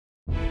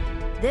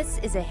This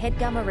is a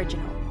HeadGum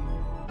original.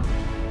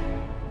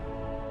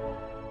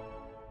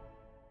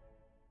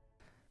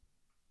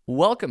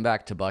 Welcome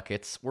back to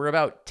Buckets. We're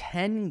about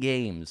 10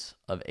 games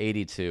of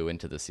 82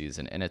 into the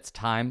season, and it's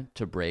time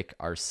to break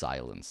our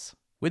silence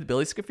with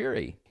Billy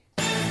Scafuri.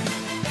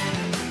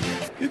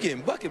 You're getting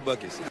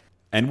buckets.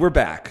 And we're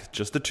back,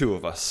 just the two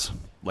of us,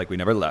 like we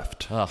never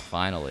left. Oh,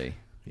 finally.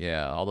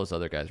 Yeah, all those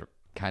other guys were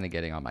kind of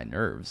getting on my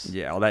nerves.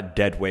 Yeah, all that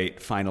dead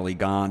weight finally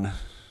gone.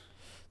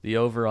 The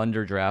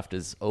over-under draft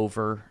is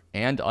over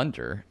and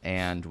under,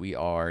 and we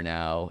are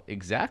now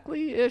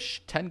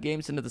exactly-ish 10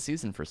 games into the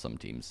season for some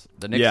teams.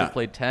 The Knicks have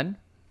played 10.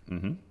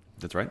 Mm-hmm.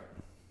 That's right.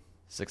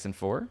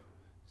 6-4.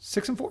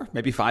 6-4,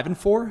 maybe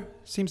 5-4.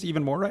 Seems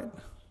even more right.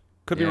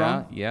 Could be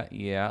wrong.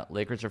 Yeah.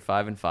 Lakers are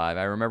 5-5.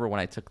 I remember when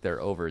I took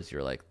their overs,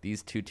 you're like,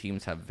 these two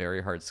teams have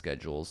very hard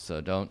schedules, so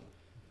don't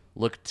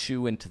look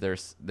too into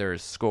their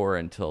score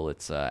until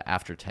it's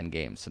after 10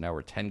 games. So now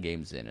we're 10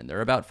 games in, and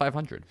they're about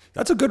 500.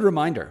 That's a good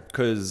reminder,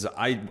 because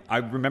I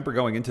remember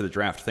going into the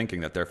draft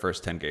thinking that their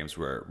first 10 games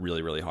were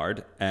really, really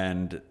hard,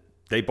 and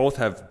they both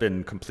have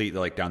been completely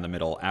like down the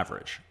middle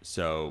average.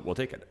 So we'll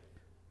take it.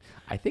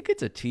 I think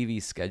it's a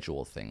TV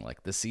schedule thing.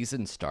 Like the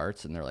season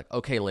starts, and they're like,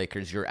 okay,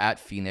 Lakers, you're at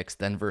Phoenix,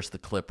 then versus the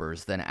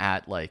Clippers, then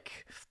at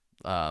like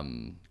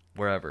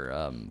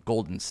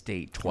Golden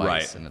State twice.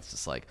 Right. And it's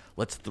just like,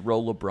 let's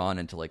throw LeBron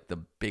into like the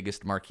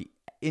biggest marquee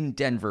in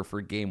Denver for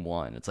game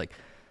one. It's like,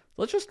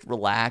 let's just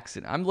relax.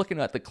 And I'm looking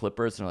at the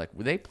Clippers and they're like,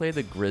 they play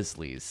the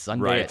Grizzlies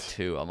Sunday at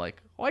 2. I'm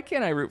like, why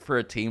can't I root for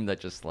a team that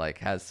just like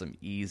has some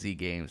easy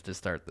games to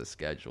start the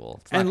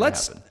schedule? It's not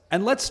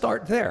let's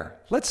start there.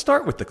 Let's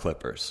start with the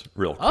Clippers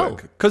real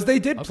quick, because they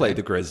did play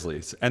the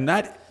Grizzlies, and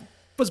that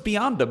was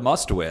beyond a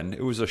must win.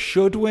 It was a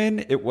should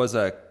win. It was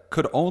a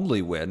could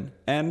only win,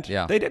 and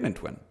they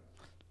didn't win.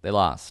 They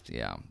lost,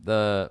 yeah.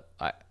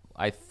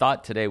 I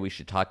thought today we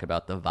should talk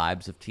about the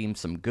vibes of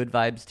teams, some good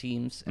vibes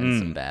teams and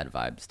some bad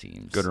vibes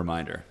teams. Good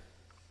reminder.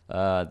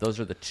 Those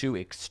are the two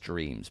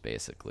extremes,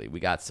 basically. We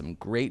got some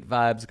great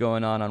vibes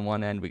going on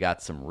one end. We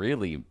got some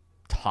really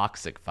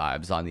toxic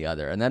vibes on the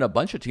other. And then a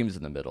bunch of teams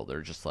in the middle. They're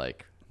just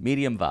like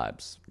medium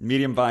vibes.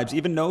 Medium vibes,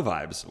 even no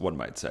vibes, one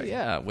might say.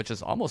 Yeah, which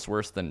is almost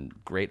worse than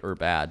great or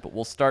bad. But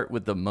we'll start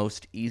with the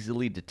most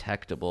easily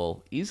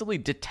detestable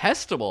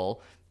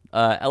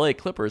LA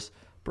Clippers.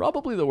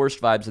 Probably the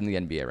worst vibes in the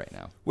NBA right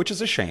now. Which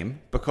is a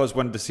shame, because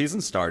when the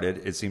season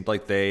started, it seemed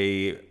like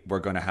they were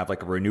going to have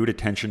like a renewed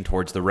attention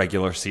towards the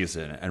regular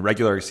season, and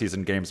regular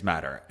season games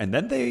matter. And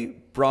then they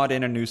brought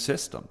in a new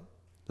system.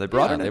 They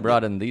brought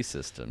in the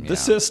system. The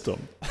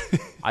system.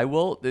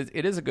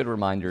 It is a good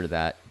reminder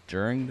that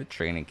during the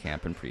training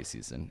camp and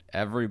preseason,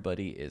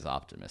 everybody is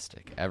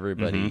optimistic.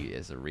 Everybody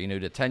is a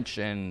renewed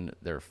attention.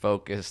 They're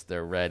focused.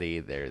 They're ready.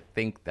 They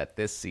think that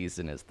this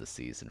season is the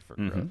season for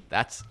growth.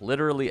 That's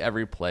literally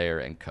every player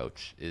and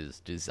coach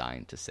is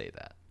designed to say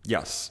that.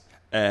 Yes.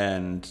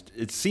 And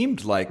it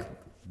seemed like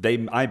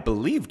I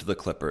believed the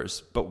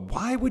Clippers, but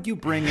why would you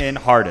bring in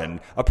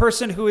Harden, a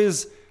person who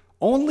is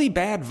only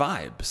bad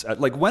vibes?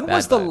 Like, when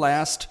was the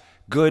last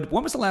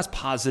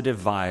positive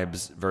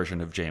vibes version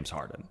of James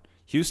Harden?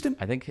 Houston?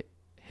 I think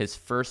his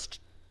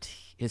first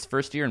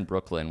year in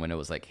Brooklyn, when it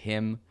was like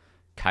him,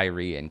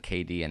 Kyrie, and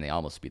KD, and they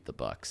almost beat the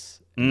Bucks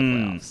in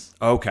the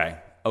playoffs.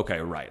 Okay,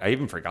 right. I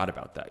even forgot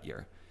about that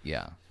year.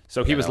 Yeah.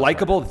 So he was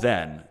likable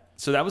then.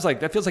 So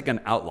that feels like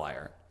an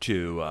outlier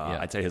to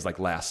I'd say his like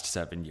last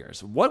 7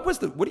 years. What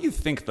do you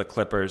think the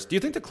Clippers? Do you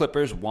think the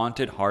Clippers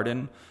wanted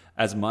Harden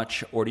as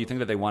much, or do you think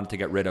that they wanted to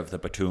get rid of the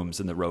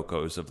Batums and the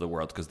Rokos of the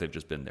world because they've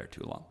just been there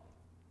too long?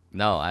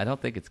 No, I don't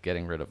think it's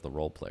getting rid of the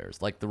role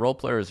players. Like, the role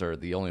players are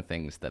the only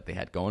things that they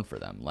had going for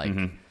them. Like,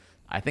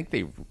 I think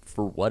they,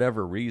 for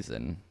whatever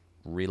reason,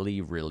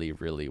 really, really,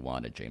 really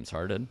wanted James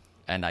Harden.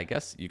 And I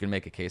guess you can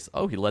make a case,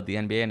 he led the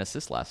NBA in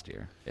assists last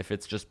year. If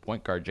it's just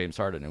point guard James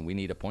Harden and we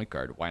need a point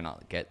guard, why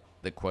not get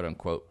the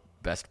quote-unquote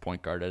best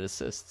point guard at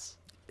assists?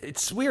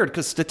 It's weird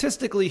because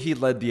statistically he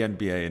led the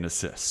NBA in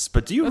assists.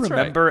 But do you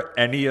remember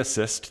any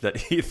assist that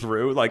he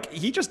threw? Like,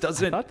 he just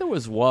doesn't... I thought there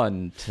was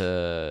one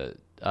to...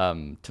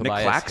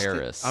 Tobias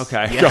Harris.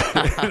 Okay.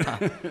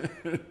 Yeah.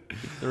 He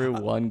threw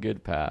one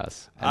good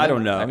pass. And I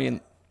don't know. I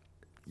mean,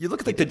 you look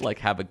at he did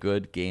have a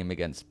good game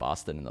against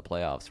Boston in the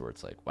playoffs where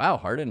it's like, wow,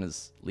 Harden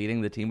is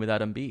leading the team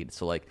without Embiid.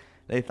 So like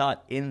they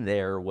thought in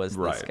there was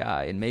this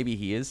guy, and maybe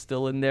he is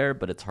still in there,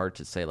 but it's hard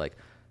to say. Like,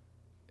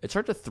 it's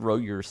hard to throw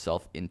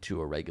yourself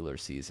into a regular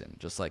season.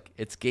 Just like,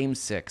 it's game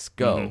 6,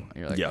 go. And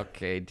you're like,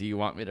 okay, do you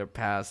want me to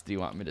pass? Do you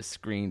want me to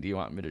screen? Do you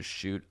want me to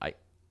shoot?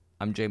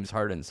 I'm James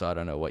Harden, so I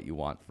don't know what you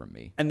want from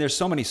me. And there's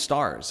so many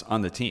stars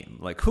on the team.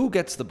 Like, who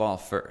gets the ball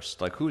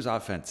first? Like, whose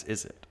offense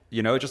is it?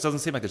 You know, it just doesn't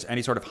seem like there's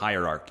any sort of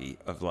hierarchy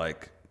of,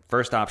 like,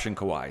 first option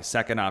Kawhi,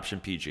 second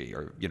option PG,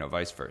 or, you know,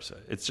 vice versa.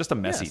 It's just a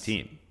messy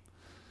team.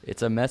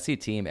 It's a messy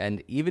team,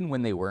 and even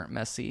when they weren't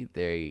messy,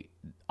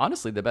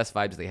 honestly, the best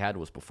vibes they had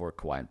was before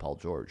Kawhi and Paul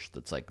George.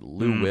 That's like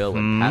Lou Will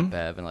and Pat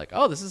Bev, and like,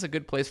 this is a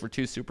good place for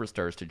two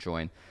superstars to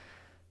join.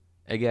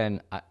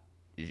 Again,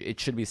 it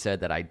should be said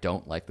that I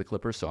don't like the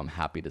Clippers, so I'm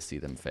happy to see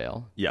them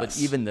fail. Yes.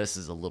 But even this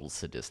is a little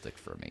sadistic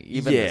for me.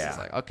 Even this is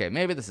like, okay,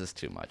 maybe this is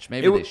too much.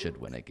 Maybe they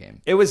should win a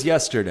game. It was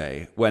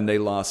yesterday when they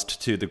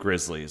lost to the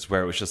Grizzlies,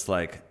 where it was just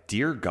like,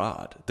 dear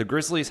God, the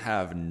Grizzlies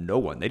have no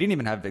one. They didn't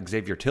even have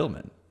Xavier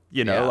Tillman.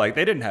 You know, like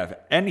they didn't have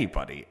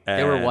anybody.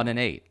 They were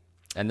 1-8,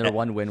 and their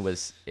one win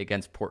was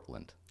against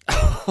Portland,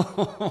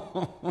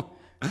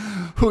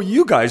 who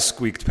you guys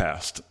squeaked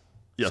past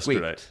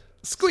yesterday.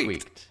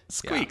 Squeaked.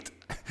 Yeah.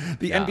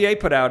 The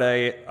NBA put out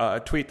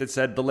a tweet that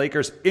said the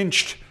Lakers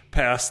inched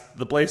past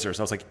the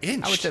Blazers. I was like,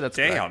 inch? I would say that's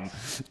damn.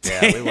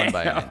 Yeah, we won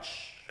by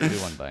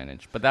an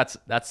inch. But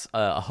that's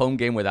a home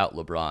game without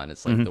LeBron.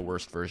 It's like the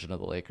worst version of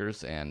the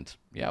Lakers, and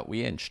yeah,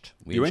 we inched.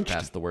 We inched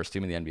past the worst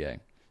team in the NBA.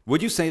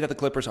 Would you say that the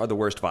Clippers are the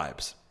worst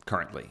vibes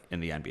currently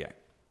in the NBA?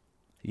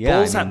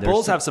 Yeah,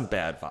 Bulls have some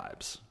bad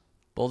vibes.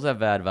 Bulls have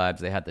bad vibes.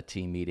 They had the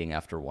team meeting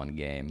after one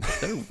game. But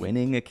they're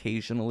winning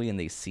occasionally, and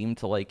they seem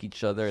to like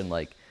each other. And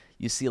like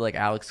you see, like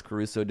Alex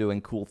Caruso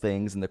doing cool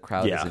things, and the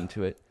crowd is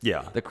into it.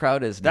 Yeah, the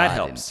crowd is that not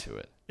helps. into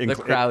it. The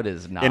crowd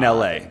is not in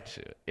LA. Into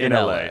it. In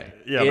LA,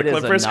 yeah, the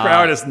Clippers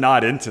crowd is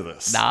not into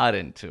this. Not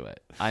into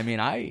it. I mean,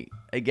 I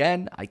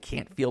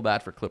can't feel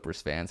bad for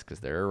Clippers fans because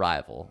they're a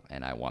rival,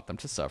 and I want them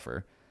to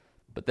suffer,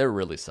 but they're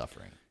really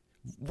suffering.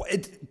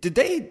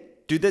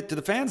 Do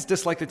the fans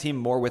dislike the team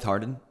more with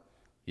Harden?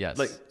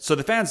 Yes. So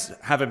the fans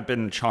haven't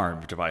been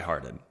charmed by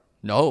Harden.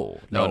 No.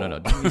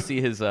 Did you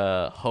see his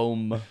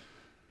home?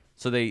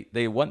 So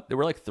they won. They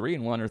were like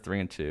 3-1 or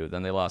 3-2.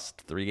 Then they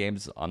lost 3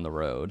 games on the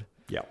road.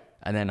 Yeah.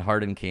 And then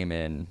Harden came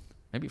in,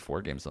 maybe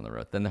 4 games on the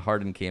road. Then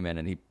Harden came in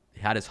and he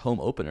had his home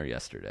opener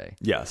yesterday.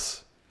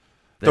 Yes.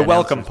 The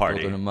welcome party.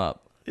 Building him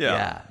up.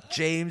 Yeah.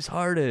 James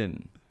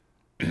Harden.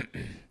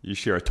 You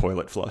share a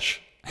toilet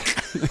flush.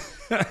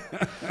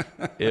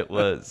 It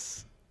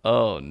was,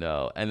 oh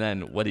no. And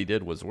then what he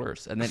did was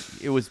worse. And then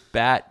it was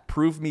bad.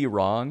 Prove me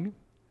wrong.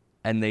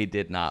 And they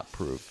did not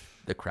prove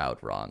the crowd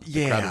wrong.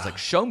 The crowd was like,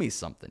 show me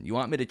something. You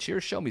want me to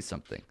cheer? Show me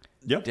something.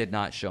 Yep. Did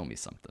not show me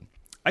something.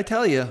 I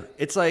tell you,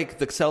 it's like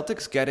the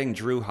Celtics getting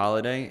Drew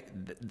Holiday.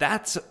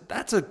 That's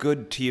a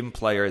good team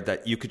player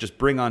that you could just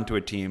bring onto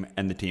a team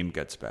and the team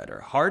gets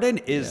better. Harden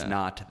is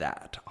not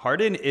that.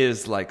 Harden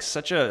is like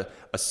such a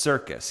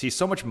circus. He's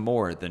so much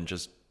more than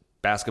just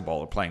basketball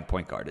or playing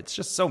point guard. It's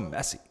just so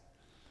messy.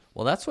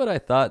 Well, that's what I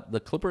thought.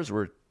 The Clippers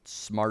were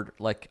smart.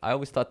 Like, I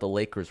always thought the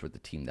Lakers were the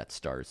team that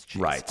stars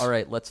chase. Right. All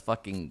right, let's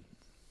fucking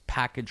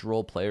package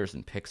role players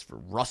and picks for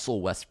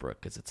Russell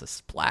Westbrook because it's a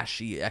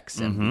splashy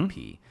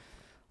ex-MVP.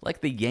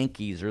 Like the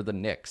Yankees or the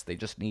Knicks, they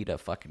just need a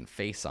fucking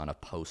face on a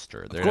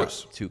poster. They're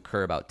not too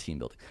care about team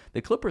building.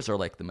 The Clippers are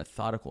like the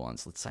methodical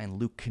ones. Let's sign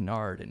Luke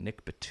Kennard and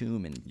Nick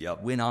Batum and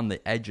win on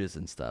the edges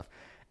and stuff.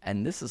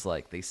 And this is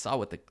like, they saw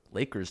what the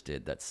Lakers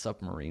did, that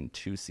submarine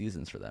 2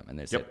 seasons for them. And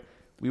they said,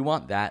 we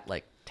want that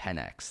like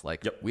 10x.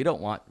 Like we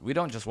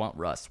don't just want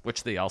Russ,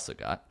 which they also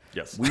got.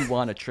 Yes. We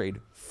want to trade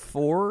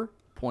 4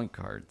 point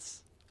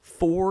guards,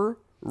 4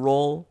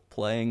 role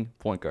playing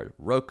point guard.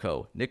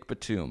 Rocco, Nick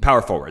Batum.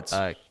 Power forwards.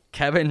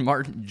 Kevin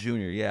Martin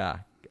Jr.,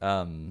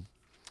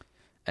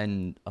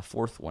 and a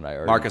 4th one I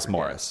already Marcus forget.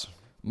 Morris.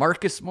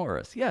 Marcus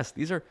Morris. Yes,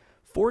 these are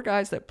 4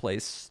 guys that play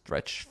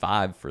stretch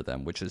 5 for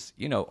them, which is,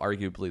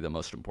 arguably the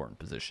most important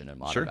position in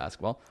modern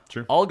basketball.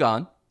 Sure. All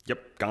gone.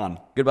 Yep, gone.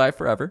 Goodbye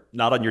forever.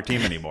 Not on your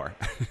team anymore.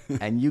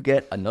 And you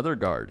get another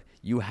guard.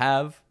 You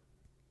have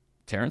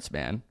Terrence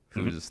Mann,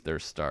 who's their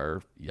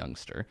star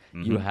youngster.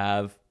 You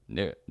have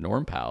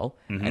Norm Powell,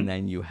 and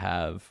then you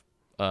have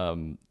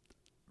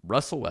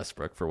Russell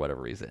Westbrook for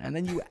whatever reason. And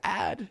then you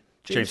add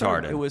James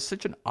Harden. It was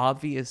such an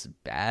obvious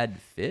bad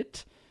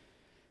fit,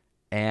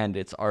 and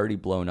it's already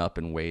blown up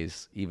in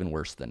ways even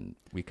worse than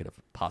we could have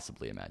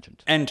possibly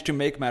imagined. And to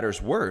make matters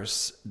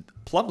worse,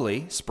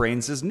 Plumlee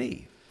sprains his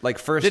knee. Like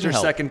first Didn't or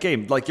help. second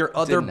game. Like your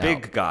other Didn't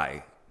big help.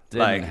 guy.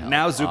 Didn't help,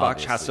 now Zubac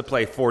obviously. has to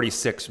play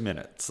 46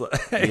 minutes.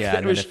 Yeah,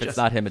 and if it's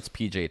not him, it's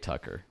PJ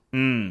Tucker.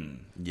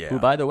 Yeah. Who,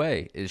 by the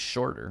way, is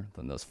shorter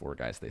than those 4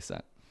 guys they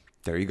sent.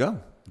 There you go.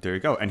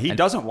 And he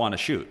doesn't want to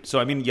shoot. So,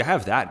 I mean, you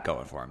have that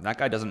going for him. That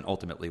guy doesn't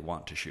ultimately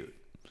want to shoot.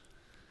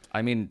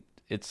 I mean,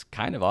 it's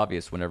kind of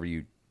obvious whenever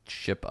you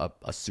ship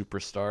up a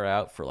superstar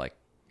out for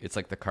it's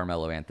like the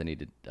Carmelo Anthony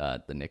to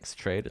the Knicks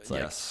trade. It's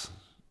like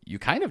you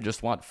kind of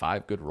just want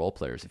 5 good role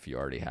players if you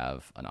already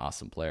have an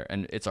awesome player.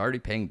 And it's already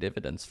paying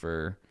dividends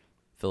for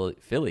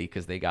Philly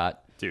because they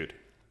got... Dude.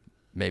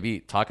 Maybe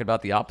talking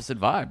about the opposite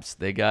vibes.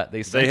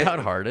 They sent out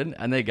Harden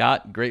and they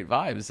got great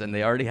vibes, and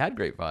they already had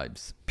great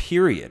vibes.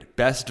 Period.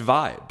 Best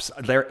vibes.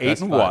 They're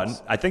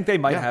 8-1. I think they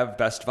might have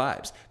best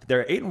vibes.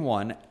 They're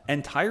 8-1,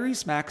 and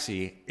Tyrese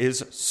Maxey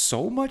is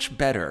so much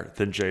better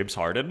than James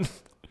Harden.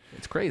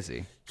 It's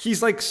crazy.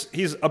 He's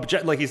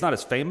not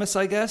as famous,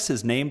 I guess.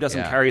 His name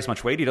doesn't carry as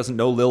much weight. He doesn't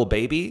know Lil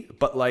Baby,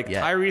 but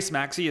Tyrese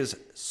Maxey is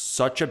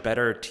such a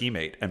better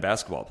teammate and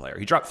basketball player.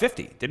 He dropped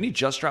 50. Didn't he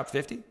just drop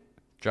 50?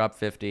 Dropped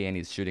 50, and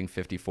he's shooting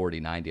 50, 40,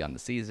 90 on the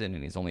season,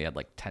 and he's only had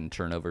 10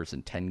 turnovers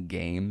in 10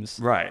 games.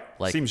 Right.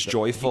 Seems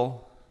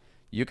joyful.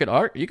 You could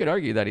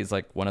argue that he's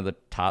one of the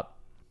top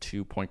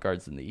two point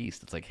guards in the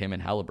East. It's like him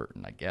and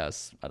Halliburton, I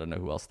guess. I don't know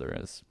who else there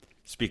is.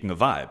 Speaking of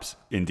vibes,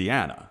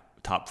 Indiana,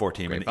 top 4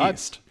 team Great in the vibes.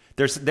 East.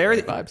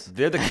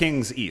 They're the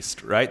Kings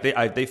East, right?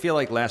 They feel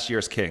like last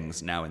year's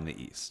Kings now in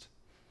the East.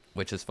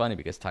 Which is funny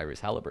because Tyrese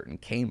Halliburton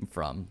came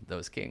from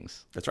those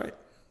Kings. That's right.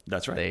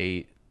 That's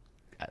right.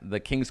 The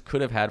Kings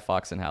could have had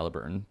Fox and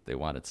Halliburton. They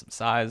wanted some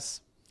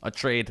size. A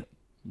trade,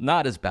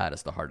 not as bad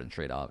as the Harden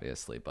trade,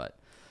 obviously, but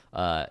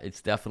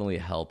it's definitely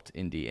helped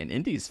Indy. And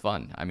Indy's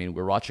fun. I mean,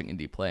 we're watching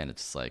Indy play, and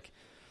it's like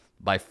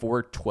by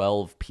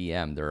 4:12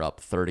 p.m., they're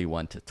up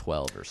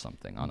 31-12 or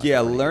something.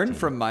 Learn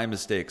from my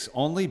mistakes.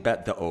 Only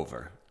bet the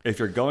over. If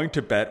you're going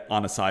to bet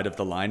on a side of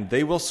the line,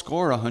 they will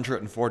score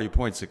 140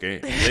 points a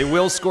game. They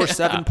will score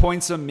 7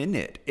 points a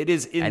minute. It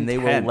is intense. And they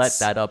will let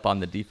that up on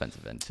the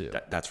defensive end, too.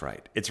 That's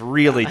right. It's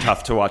really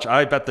tough to watch.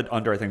 I bet the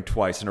under, I think,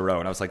 twice in a row.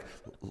 And I was like,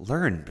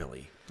 learn,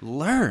 Billy.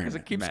 Learn. Because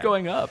it keeps man.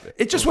 going up.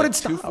 It just wouldn't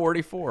stop.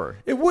 244.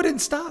 It wouldn't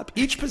stop.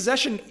 Each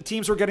possession,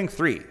 teams were getting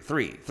 3.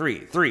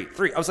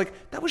 I was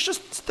like, that was just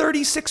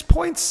 36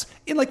 points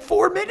in like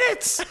 4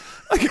 minutes.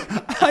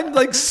 Like, I'm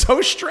like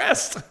so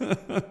stressed.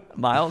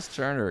 Miles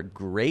Turner,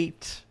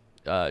 great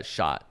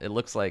shot. It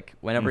looks like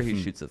whenever he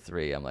shoots a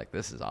 3, I'm like,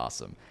 this is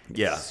awesome.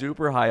 Yeah.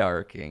 Super high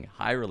arcing,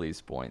 high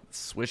release point,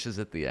 swishes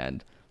at the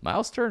end.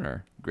 Miles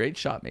Turner, great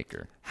shot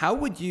maker. How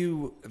would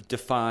you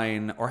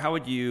define, or how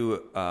would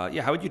you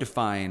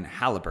define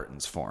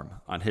Halliburton's form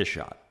on his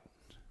shot?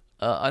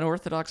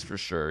 Unorthodox for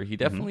sure. He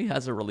definitely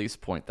has a release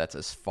point that's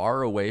as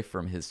far away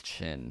from his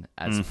chin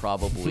as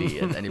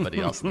probably as anybody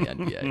else in the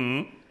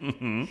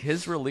NBA.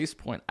 His release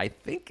point, I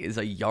think, is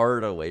a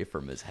yard away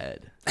from his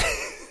head.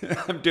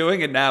 I'm doing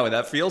it now, and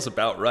that feels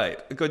about right.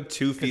 A good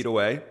 2 feet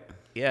away.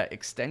 Yeah,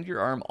 extend your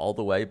arm all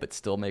the way, but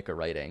still make a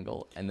right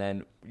angle. And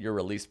then your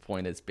release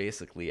point is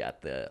basically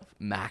at the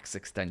max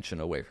extension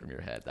away from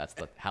your head. That's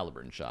the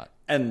Halliburton shot.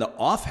 And the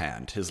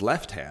offhand, his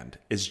left hand,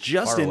 is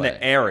just Far in away.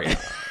 the area.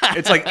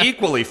 It's like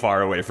equally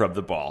far away from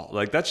the ball.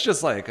 Like that's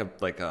just like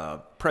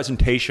a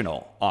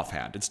presentational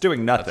offhand. It's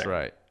doing nothing. That's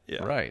right.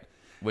 Yeah. Right.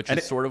 Which And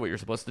is sort of what you're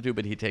supposed to do,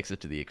 but he takes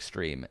it to the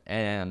extreme.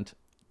 And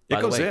It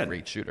by the goes way, in.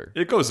 great shooter.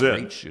 It goes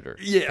in. Great shooter.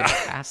 Yeah.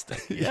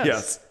 Fantastic.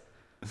 Yes.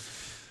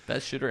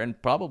 Best shooter and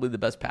probably the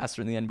best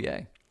passer in the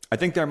NBA. I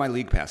think they're my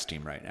league pass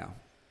team right now.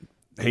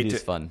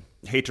 Indy's fun.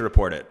 Hate to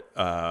report it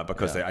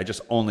because Yeah. I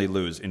just only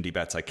lose Indy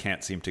bets. I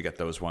can't seem to get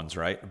those ones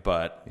right,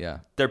 but Yeah.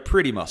 they're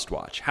pretty must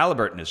watch.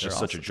 Halliburton is just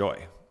They're such a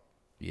joy.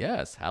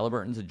 Yes,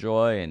 Halliburton's a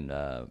joy, and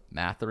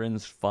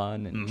Matherin's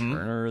fun, and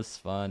Turner is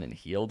fun, and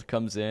Hield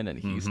comes in, and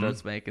he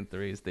starts making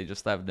threes. They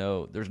just have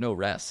there's no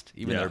rest.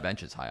 Even Yeah. their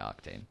bench is high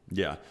octane.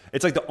 Yeah,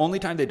 it's like the only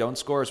time they don't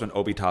score is when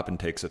Obi Toppin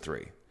takes a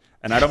 3.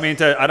 And I don't mean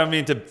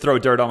to throw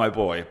dirt on my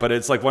boy, but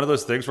it's like one of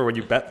those things where when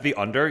you bet the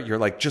under, you're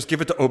like, just give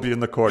it to Obi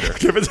in the corner.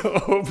 Give it to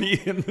Obi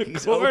in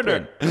the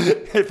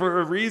corner for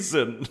a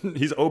reason.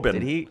 He's open.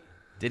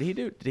 Did he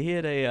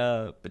hit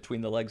a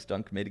between the legs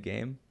dunk mid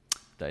game?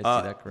 Did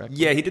I see that correctly?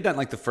 Yeah, he did that in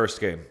like the first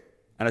game.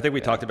 And I think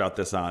we talked about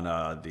this on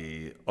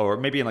or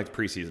maybe in like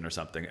preseason or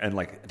something. And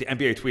like the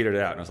NBA tweeted it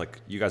out, and I was like,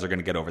 you guys are going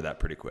to get over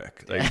that pretty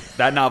quick. Like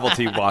that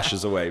novelty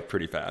washes away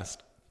pretty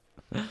fast.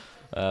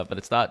 But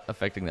it's not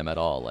affecting them at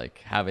all. Like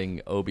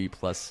having Obi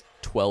plus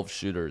 12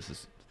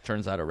 shooters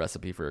turns out a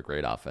recipe for a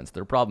great offense.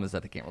 Their problem is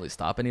that they can't really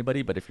stop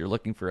anybody. But if you're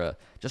looking for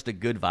just a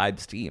good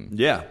vibes team,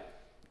 yeah,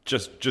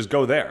 just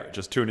go there.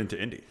 Just tune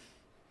into Indy.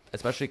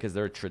 especially because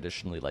they're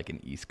traditionally like an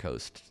East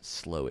Coast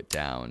slow it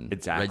down.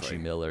 Exactly. Reggie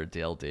Miller,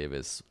 Dale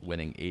Davis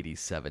winning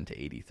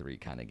 87-83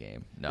 kind of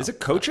game. No, Is it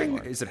coaching?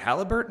 Is it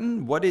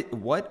Halliburton? What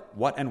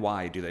and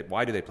why do they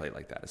play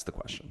like that? Is the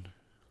question.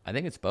 I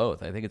think it's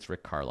both. I think it's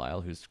Rick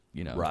Carlisle, who's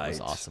was Right.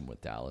 awesome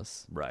with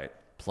Dallas. Right.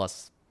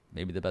 Plus,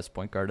 maybe the best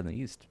point guard in the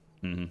East.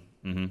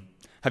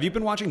 Have you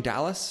been watching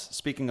Dallas?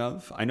 Speaking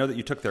of, I know that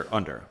you took their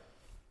under.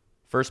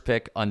 First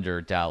pick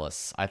under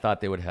Dallas. I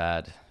thought they would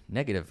have had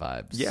negative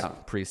vibes. Yeah.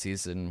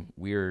 Preseason,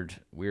 weird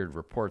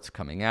reports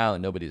coming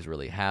out. Nobody's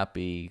really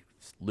happy.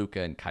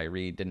 Luka and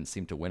Kyrie didn't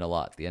seem to win a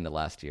lot at the end of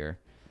last year.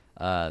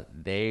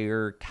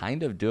 They're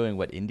kind of doing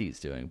what Indy's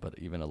doing, but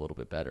even a little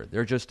bit better.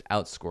 They're just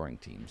outscoring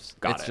teams.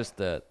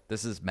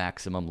 This is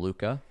maximum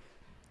Luka,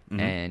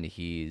 and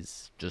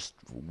he's just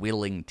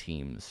willing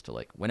teams to,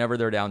 like, whenever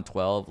they're down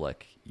 12,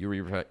 like you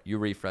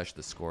refresh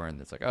the score and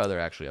it's like, oh,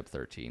 they're actually up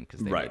 13 because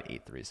they made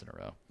 8 threes in a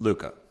row.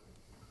 Luka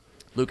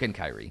and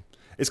Kyrie.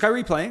 Is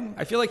Kyrie playing?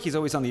 I feel like he's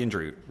always on the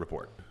injury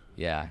report.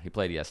 Yeah, he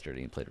played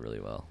yesterday. He played really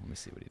well. Let me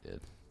see what he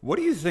did. What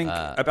do you think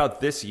about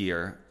this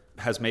year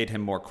has made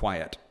him more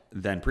quiet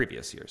than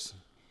previous years?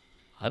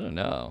 I don't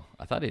know.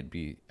 I thought he'd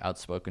be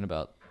outspoken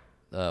about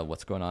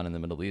what's going on in the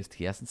Middle East.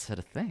 He hasn't said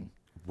a thing.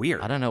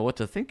 Weird. I don't know what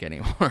to think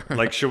anymore.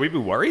 Like, should we be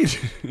worried?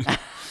 You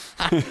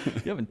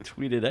haven't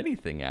tweeted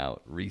anything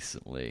out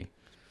recently.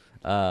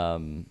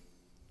 Kyrie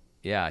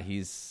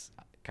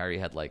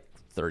had like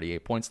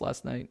 38 points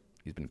last night.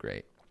 He's been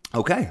great.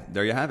 Okay,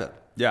 there you have it.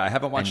 Yeah, I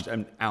haven't watched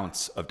an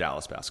ounce of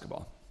Dallas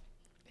basketball.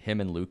 Him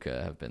and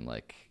Luka have been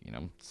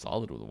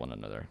solid with one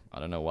another. I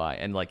don't know why.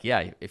 And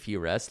if he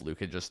rests,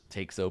 Luka just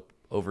takes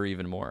over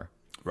even more.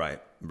 Right.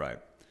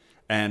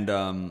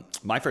 And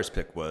my first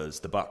pick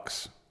was the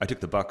Bucks. I took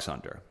the Bucks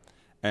under.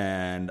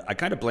 And I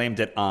kind of blamed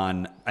it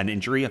on an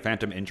injury, a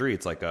phantom injury.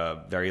 It's like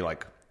a very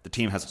like the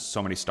team has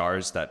so many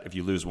stars that if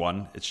you lose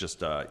one, it's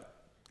just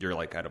you're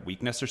like at a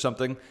weakness or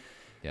something.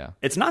 Yeah.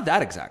 It's not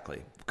that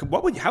exactly.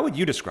 How would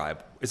you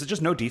describe? Is it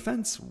just no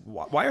defense?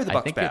 Why are the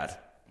Bucks bad?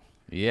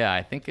 Yeah,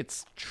 I think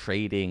it's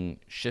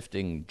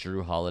shifting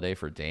Drew Holiday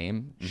for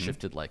Dame,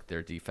 shifted like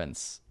their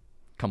defense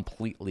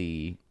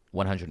completely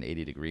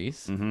 180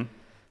 degrees. Mm-hmm.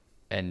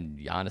 And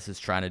Giannis is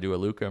trying to do a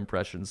Luka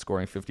impression,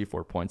 scoring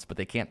 54 points, but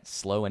they can't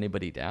slow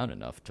anybody down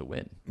enough to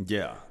win.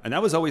 Yeah, and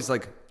that was always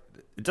like,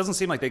 it doesn't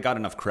seem like they got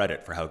enough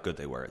credit for how good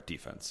they were at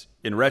defense.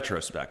 In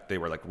retrospect, they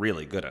were like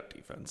really good at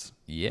defense.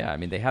 Yeah, I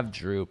mean, they have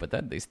Drew, but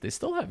then they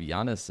still have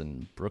Giannis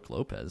and Brook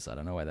Lopez. I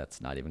don't know why that's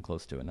not even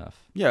close to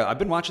enough. Yeah, I've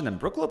been watching them.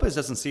 Brook Lopez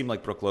doesn't seem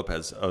like Brook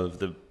Lopez of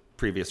the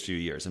previous few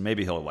years, and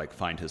maybe he'll like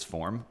find his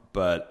form.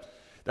 But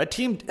that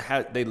team,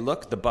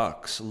 the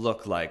Bucks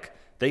look like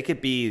they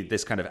could be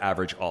this kind of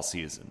average all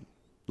season.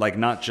 Like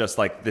not just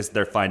like this,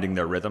 they're finding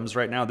their rhythms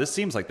right now. This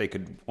seems like they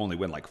could only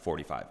win like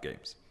 45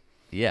 games.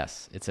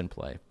 Yes, it's in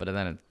play. But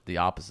then the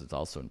opposite's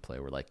also in play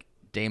where like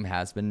Dame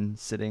has been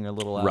sitting a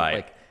little out. Right.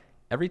 Like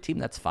every team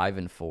that's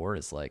 5-4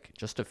 is like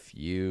just a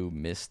few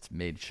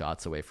made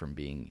shots away from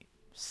being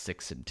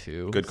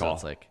 6-2. Good call. So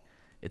it's like,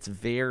 it's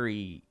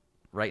very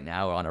right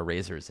now on a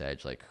razor's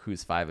edge, like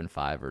who's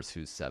 5-5 versus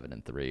who's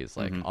 7-3 is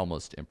like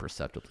almost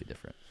imperceptibly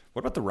different. What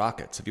about the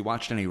Rockets? Have you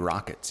watched any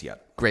Rockets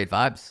yet? Great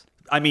vibes.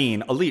 I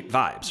mean, elite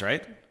vibes,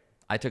 right?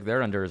 I took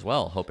their under as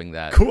well, hoping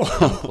that Cool.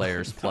 young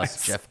players plus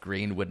Nice. Jeff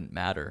Green wouldn't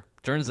matter.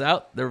 Turns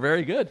out they're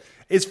very good.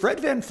 Is Fred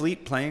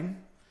VanVleet playing?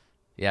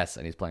 Yes,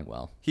 and he's playing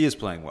well. He is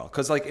playing well.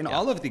 Because like in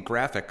all of the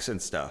graphics and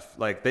stuff,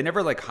 like they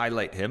never like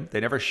highlight him. They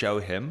never show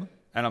him.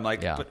 And I'm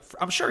like, but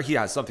I'm sure he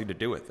has something to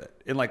do with it.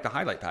 In like the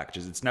highlight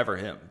packages, it's never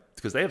him.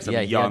 Because they have some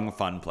young,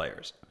 fun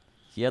players.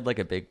 He had like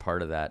a big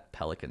part of that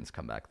Pelicans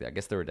comeback. I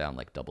guess they were down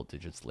like double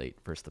digits late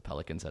versus the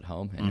Pelicans at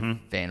home. And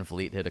Van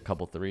Vliet hit a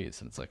couple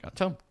threes. And it's like,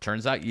 oh,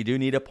 turns out you do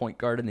need a point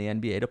guard in the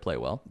NBA to play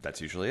well.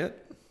 That's usually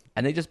it.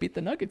 And they just beat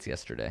the Nuggets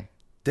yesterday.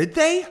 Did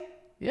they?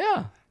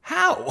 Yeah.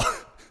 How?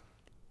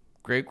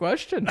 Great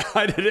question.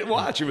 I didn't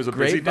watch. It was a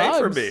busy day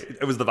for me.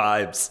 It was the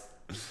vibes.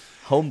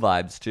 Home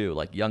vibes too,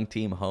 like young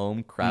team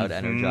home, crowd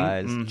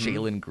energized,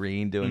 Jalen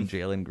Green doing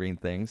Jalen Green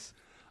things.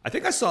 I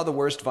think I saw the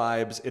worst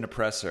vibes in a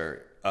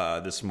presser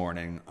this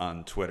morning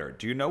on Twitter.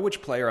 Do you know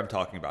which player I'm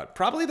talking about?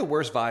 Probably the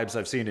worst vibes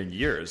I've seen in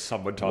years,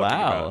 someone talking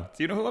about.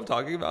 Do you know who I'm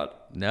talking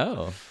about?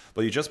 No.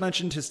 Well, you just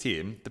mentioned his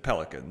team, the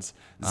Pelicans.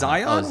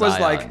 Zion was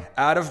like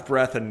out of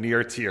breath and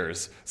near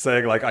tears,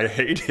 saying like, I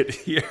hate it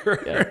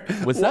here.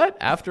 Yeah. Was that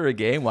after a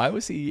game? Why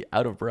was he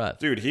out of breath?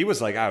 Dude, he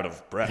was like out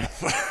of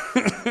breath.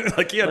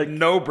 Like he had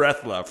no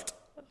breath left.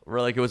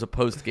 Or like it was a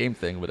post-game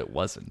thing, but it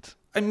wasn't.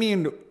 I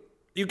mean,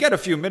 you get a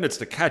few minutes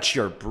to catch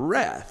your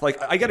breath.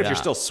 Like, I get if you're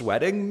still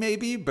sweating,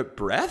 maybe, but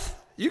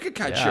breath? You could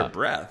catch your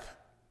breath.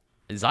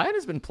 Zion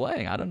has been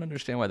playing. I don't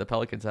understand why the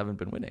Pelicans haven't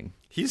been winning.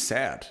 He's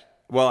sad.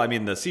 Well, I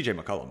mean, the CJ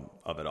McCollum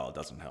of it all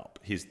doesn't help.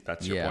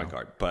 That's your point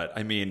guard. But,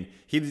 I mean,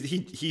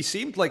 he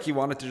seemed like he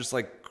wanted to just,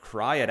 like,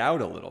 cry it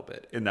out a little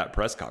bit in that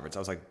press conference. I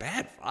was like,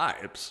 bad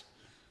vibes.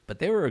 But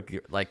they were,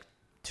 like,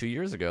 2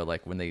 years ago,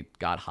 like, when they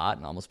got hot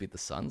and almost beat the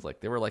Suns,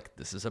 like, they were like,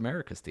 this is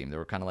America's team. They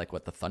were kind of like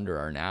what the Thunder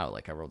are now.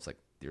 Like, everyone's like,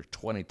 they're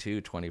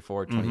 22,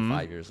 24,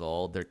 25 years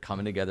old. They're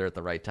coming together at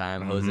the right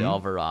time. Jose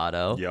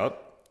Alvarado.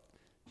 Yep.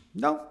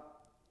 No.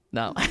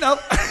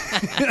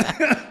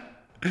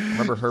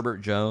 Remember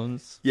Herbert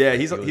Jones? Yeah,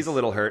 he's a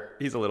little hurt.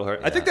 He's a little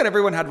hurt. Yeah. I think that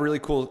everyone had a really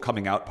cool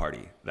coming out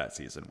party that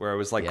season where it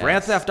was like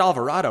Grand Theft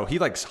Alvarado. He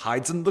like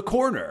hides in the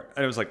corner.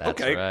 And it was like,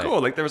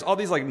 cool. Like there was all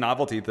these like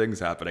novelty things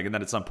happening. And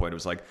then at some point it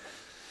was like,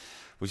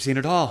 we've seen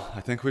it all.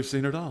 I think we've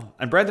seen it all.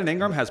 And Brandon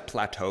Ingram has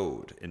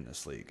plateaued in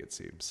this league, it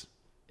seems.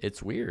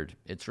 It's weird.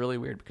 It's really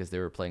weird because they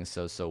were playing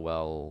so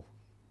well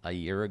a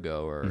year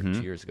ago or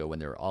 2 years ago when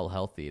they were all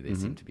healthy. They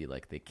seem to be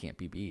like they can't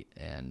be beat.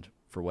 And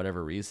for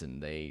whatever reason,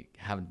 they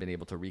haven't been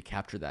able to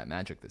recapture that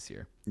magic this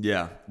year.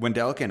 Yeah. When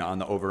Delkin on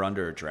the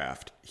over-under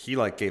draft, he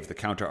like gave the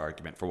counter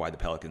argument for why the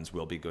Pelicans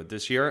will be good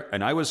this year.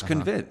 And I was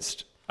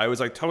convinced. I was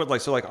like, totally,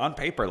 so like on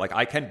paper, like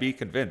I can be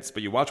convinced.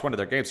 But you watch one of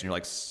their games and you're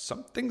like,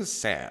 something's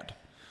sad.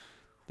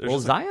 Well,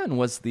 Zion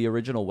was the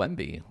original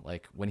Wemby.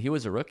 Like when he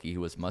was a rookie, he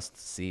was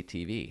must-see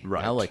TV.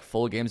 Right. Now, like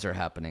full games are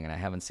happening, and I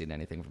haven't seen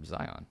anything from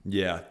Zion.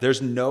 Yeah, there's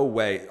no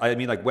way. I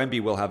mean, like Wemby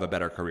will have a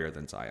better career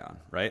than Zion,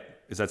 right?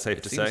 Is that safe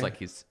to say?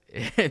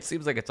 It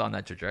seems like it's on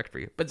that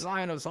trajectory. But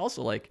Zion was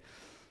also like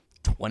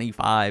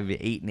 25,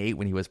 8-8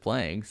 when he was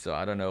playing. So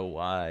I don't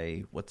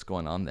know what's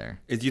going on there.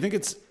 Do you think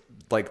it's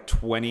like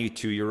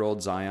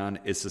 22-year-old Zion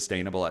is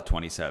sustainable at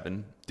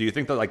 27? Do you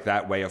think that like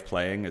that way of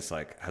playing is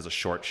like has a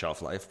short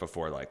shelf life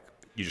before like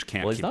you just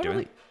can't keep doing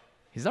it?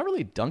 He's not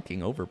really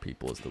dunking over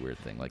people is the weird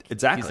thing. Like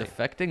exactly. He's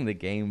affecting the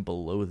game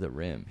below the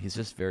rim. He's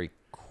just very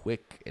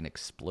quick and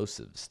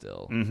explosive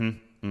still.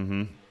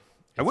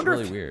 It's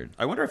really weird.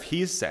 I wonder if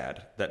he's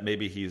sad that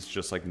maybe he's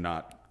just like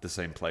not the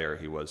same player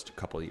he was a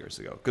couple of years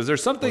ago. Because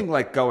there's something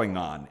like going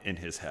on in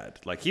his head.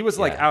 Like he was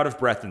like out of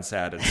breath and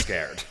sad and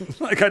scared.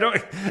 Like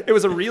it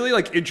was a really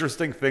like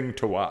interesting thing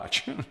to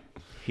watch.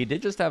 He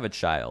did just have a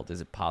child. Is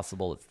it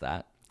possible it's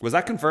that? Was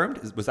that confirmed?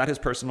 Was that his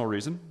personal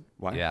reason?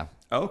 Why? Yeah.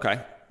 Oh,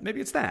 okay.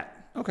 Maybe it's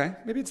that. Okay.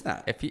 Maybe it's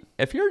that.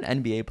 If you're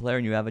an NBA player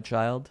and you have a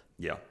child,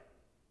 yeah.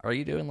 Are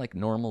you doing like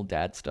normal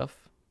dad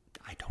stuff?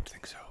 I don't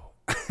think so.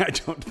 I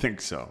don't think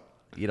so.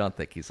 You don't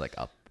think he's like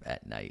up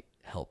at night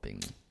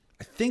helping?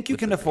 I think you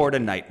can afford a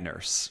night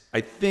nurse.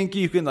 I think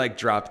you can like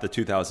drop the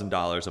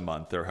 $2,000 a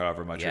month or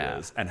however much it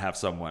is and have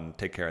someone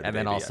take care of the baby.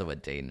 And then also a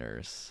day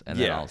nurse, and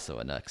then also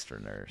an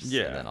extra nurse,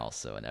 and then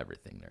also an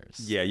everything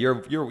nurse. Yeah,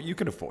 you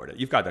can afford it.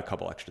 You've got a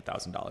couple extra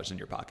 $1,000 in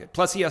your pocket.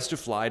 Plus, he has to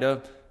fly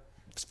to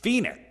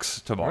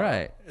Phoenix tomorrow.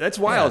 Right. That's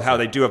wild how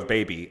they do have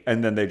baby,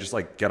 and then they just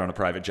like get on a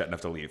private jet and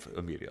have to leave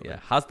immediately. Yeah.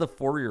 How's the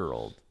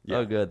 4-year-old? Yeah.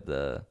 Oh, good.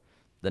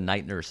 The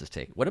night nurse is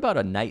taking. What about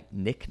a night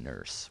Nick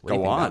nurse? What do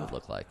you think that would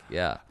look like?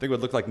 Yeah. I think it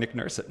would look like Nick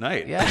Nurse at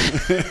night. Yeah.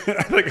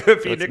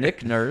 It's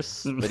Nick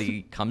Nurse, but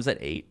he comes at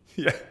 8.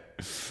 Yeah.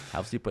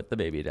 Helps you put the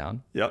baby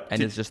down. Yep.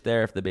 And is just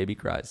there if the baby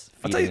cries,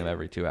 feeding him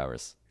every 2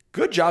 hours.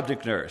 Good job,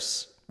 Nick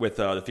Nurse, with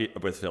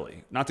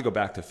Philly. Not to go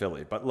back to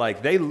Philly, but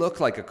like they look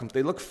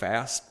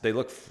fast, they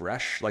look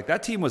fresh. Like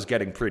that team was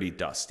getting pretty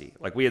dusty.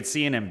 Like we had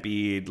seen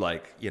Embiid,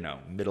 like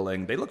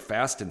middling. They look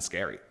fast and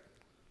scary.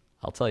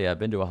 I'll tell you, I've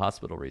been to a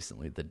hospital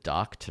recently. The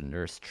doc to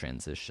nurse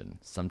transition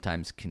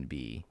sometimes can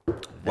be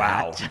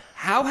wow.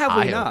 How have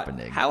we not?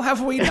 How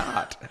have we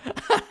not?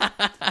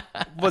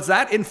 Was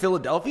that in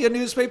Philadelphia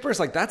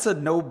newspapers? Like that's a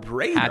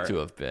no-brainer. Had to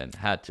have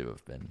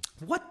been.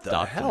 What the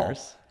doc hell? To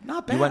nurse.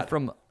 Not bad.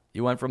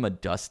 You went from a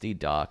dusty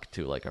doc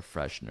to like a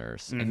fresh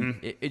nurse, and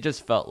it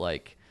just felt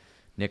like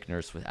Nick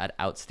Nurse had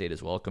outstayed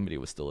his welcome, but he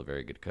was still a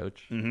very good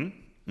coach.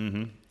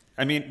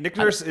 I mean, Nick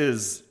Nurse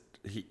is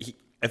he.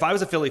 If I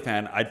was a Philly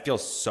fan, I'd feel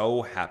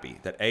so happy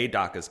that A,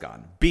 Doc is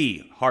gone.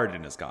 B,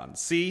 Harden is gone.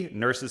 C,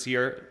 Nurse is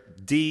here.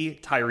 D,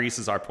 Tyrese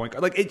is our point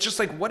guard. Like, it's just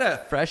like, what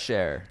a... Fresh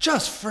air.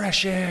 Just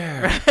fresh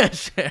air.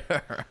 Fresh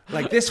air.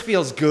 Like, this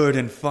feels good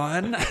and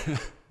fun.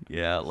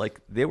 Yeah, like,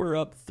 they were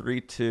up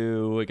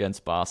 3-2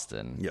 against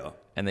Boston. Yeah.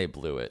 And they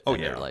blew it. Oh,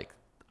 and they're like,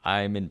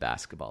 I'm in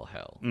basketball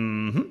hell.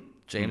 Mm-hmm.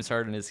 James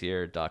Harden is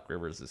here. Doc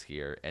Rivers is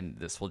here. And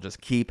this will just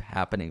keep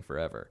happening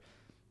forever.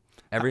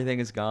 Everything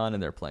is gone,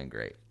 and they're playing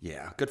great.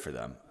 Yeah, good for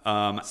them.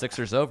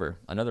 Sixers over.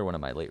 Another one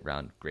of my late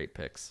round great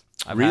picks.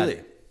 I've really?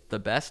 had the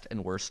best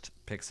and worst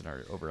picks in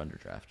our over-under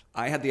draft.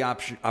 I had the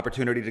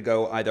opportunity to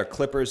go either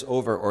Clippers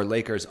over or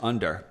Lakers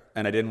under,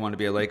 and I didn't want to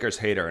be a Lakers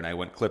hater, and I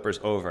went Clippers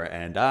over,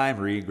 and I'm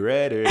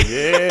regretting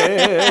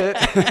it.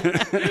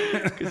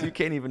 Because you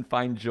can't even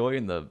find joy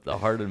in the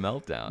Harden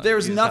meltdown.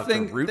 There's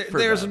nothing.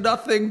 There's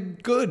nothing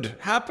good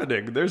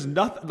happening. There's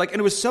nothing and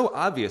it was so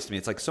obvious to me.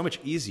 It's like so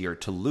much easier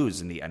to lose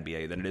in the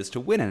NBA than it is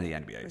to win in the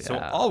NBA. Yeah. So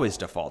it always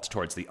defaults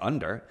towards the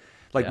under.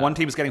 Like one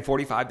team's getting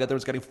 45, the other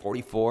was getting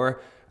 44.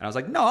 And I was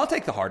like, no, I'll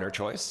take the harder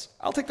choice.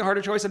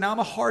 And now I'm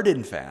a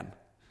Harden fan.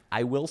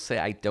 I will say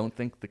I don't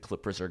think the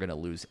Clippers are going to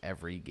lose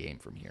every game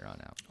from here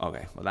on out.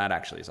 Okay, well, that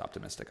actually is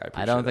optimistic.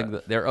 I don't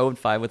think they're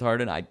 0-5 with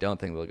Harden. I don't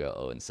think they'll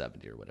go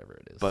 0-70 or whatever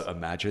it is. But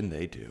imagine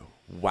they do.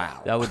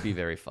 Wow. That would be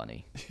very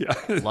funny. Yeah.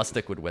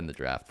 Lustig would win the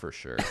draft for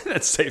sure.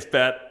 That's a safe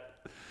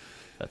bet.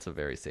 That's a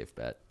very safe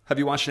bet. Have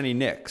you watched any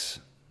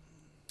Knicks?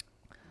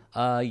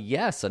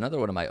 Yes, another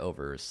one of my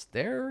overs.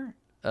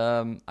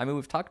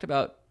 We've talked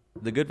about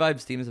the good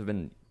vibes teams have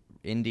been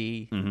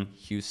Indy,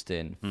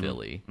 Houston,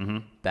 Philly.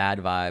 Bad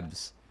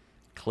vibes,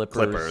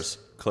 Clippers.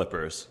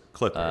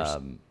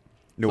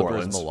 New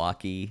Orleans,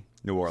 Milwaukee,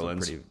 New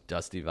Orleans. Pretty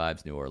dusty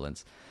vibes, New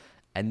Orleans.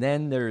 And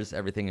then there's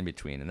everything in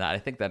between, and I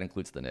think that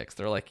includes the Knicks.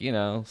 They're like,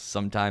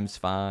 sometimes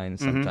fine,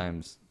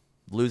 sometimes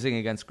losing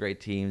against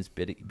great teams,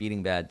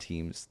 beating bad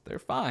teams. They're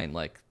fine.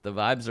 Like the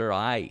vibes are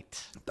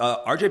aight.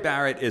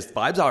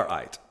 Vibes are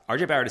aight.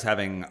 RJ Barrett is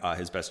having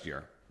his best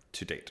year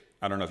to date.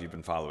 I don't know if you've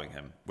been following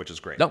him, which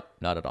is great. Nope,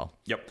 not at all.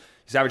 Yep.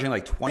 He's averaging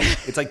like 20.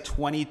 It's like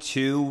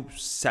 22,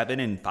 7,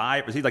 and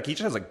 5. He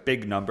just has like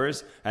big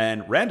numbers,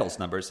 and Randall's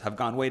numbers have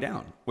gone way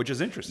down, which is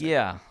interesting.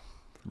 Yeah.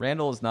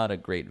 Randall is not a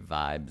great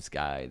vibes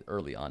guy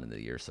early on in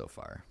the year so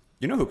far.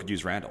 You know who could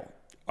use Randall?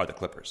 Are the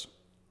Clippers.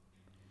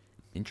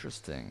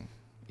 Interesting.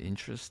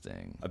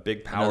 A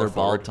big power Another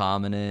forward.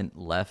 ball-dominant,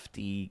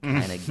 lefty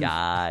kind of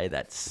guy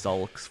that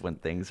sulks when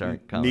things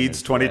aren't coming.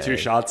 Needs 22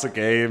 shots a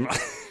game.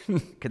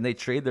 Can they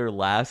trade their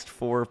last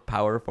 4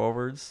 power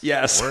forwards?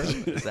 Yes.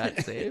 Is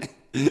that safe?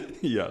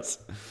 Yes.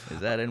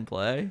 Is that in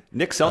play?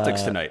 Knicks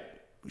Celtics tonight.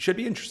 Should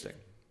be interesting.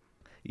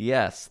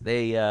 Yes.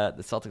 The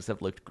Celtics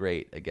have looked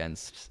great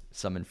against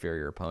some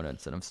inferior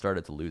opponents and have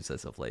started to lose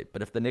as of late.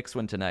 But if the Knicks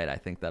win tonight, I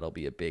think that'll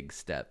be a big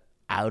step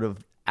out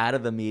of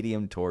the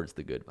medium towards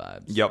the good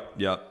vibes. Yep.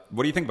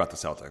 What do you think about the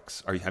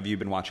Celtics? Have you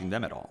been watching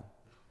them at all?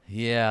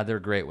 Yeah, they're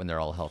great when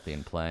they're all healthy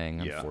and playing,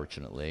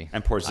 unfortunately.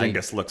 And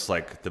Porzingis looks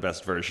like the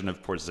best version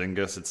of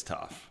Porzingis. It's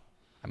tough.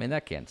 I mean,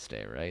 that can't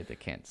stay, right? They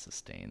can't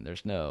sustain.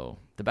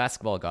 The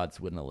basketball gods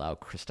wouldn't allow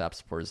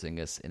Kristaps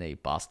Porzingis in a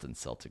Boston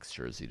Celtics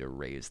jersey to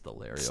raise the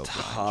Larry O'Brien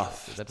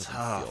jersey. That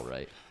doesn't feel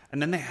right.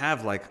 And then they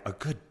have like a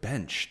good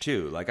bench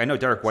too. Like I know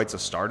Derek White's a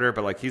starter,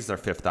 but like he's their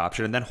fifth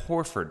option. And then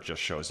Horford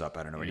just shows up.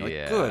 I don't know. And you're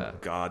like,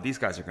 good God, these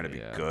guys are going to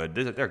be good.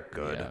 They're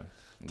good.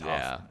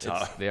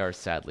 Tough. They are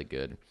sadly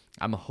good.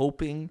 I'm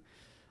hoping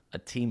a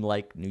team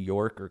like New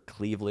York or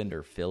Cleveland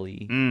or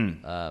Philly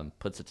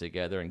puts it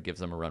together and gives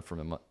them a run for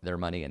their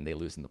money, and they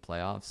lose in the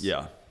playoffs.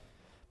 Yeah,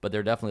 but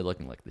they're definitely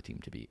looking like the team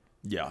to beat.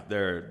 Yeah,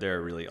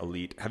 they're really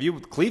elite.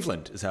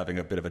 Cleveland is having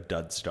a bit of a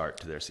dud start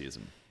to their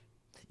season.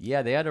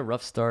 Yeah, they had a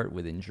rough start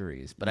with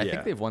injuries, but I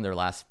think they've won their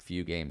last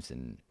few games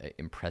in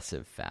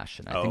impressive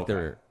fashion. I think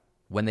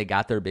when they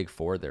got their big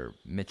four, they're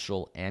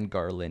Mitchell and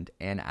Garland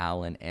and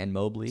Allen and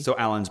Mobley. So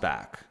Allen's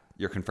back.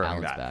 You're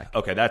confirming Allen's that. Back.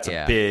 Okay, that's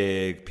a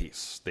big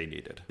piece they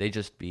needed. They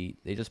just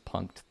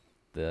punked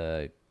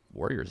the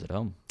Warriors at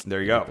home.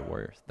 There you go. The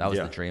Warriors. That was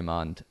the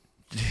Draymond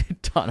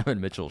Donovan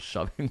Mitchell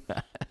shoving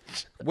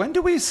match. When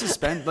do we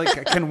suspend?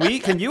 Like,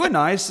 can you and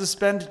I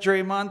suspend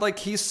Draymond? Like,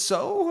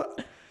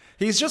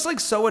 he's just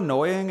like so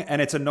annoying,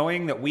 and it's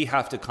annoying that we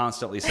have to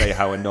constantly say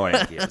how annoying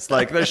he is.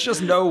 Like, there's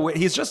just no way.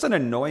 He's just an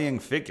annoying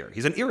figure.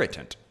 He's an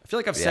irritant. I feel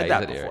like I've said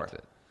that before.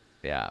 Irritant.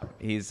 Yeah,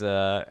 he's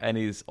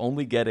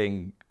only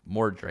getting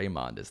more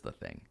Draymond is the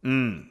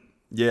thing.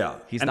 Yeah.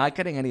 He's not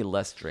getting any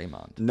less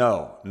Draymond.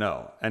 No.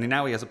 And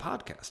now he has a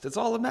podcast. It's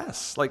all a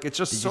mess. Like, it's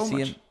just so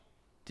much.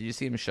 Did you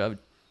see him shove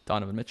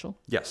Donovan Mitchell?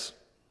 Yes.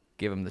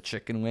 Give him the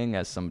chicken wing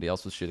as somebody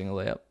else was shooting a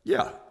layup?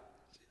 Yeah.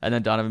 And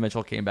then Donovan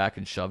Mitchell came back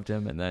and shoved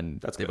him, and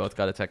then they both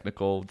got a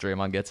technical.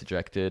 Draymond gets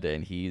ejected,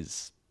 and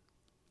he's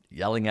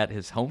yelling at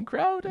his home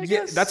crowd, I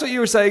guess? That's what you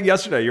were saying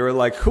yesterday. You were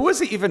like, who is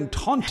he even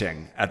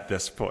taunting at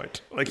this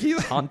point? Like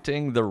he's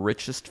taunting the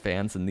richest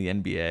fans in the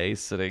NBA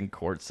sitting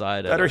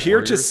courtside that are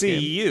here to see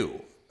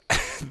you,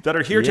 that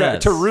are here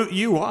to root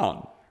you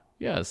on.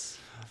 Yes.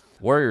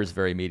 Warriors,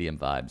 very medium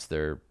vibes.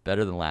 They're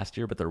better than last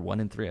year, but they're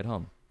 1-3 at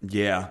home.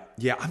 Yeah.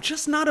 I'm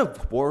just not a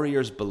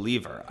Warriors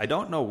believer. I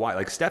don't know why.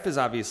 Like, Steph is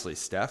obviously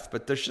Steph,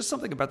 but there's just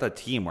something about that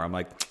team where I'm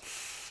like,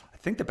 I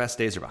think the best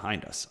days are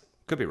behind us.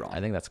 Could be wrong. I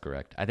think that's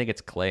correct. I think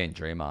it's Clay and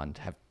Draymond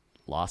have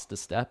lost a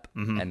step,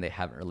 and they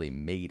haven't really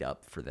made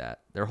up for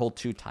that. Their whole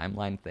 2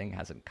 timeline thing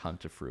hasn't come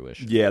to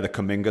fruition. Yeah, the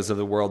Kumingas of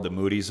the world, the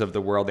Moody's of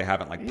the world, they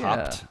haven't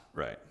popped.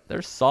 Right.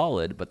 They're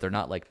solid, but they're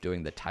not like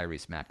doing the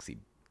Tyrese Maxey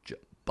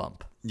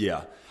bump.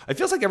 Yeah. It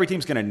feels like every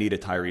team's going to need a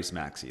Tyrese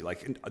Maxey.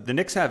 Like the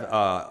Knicks have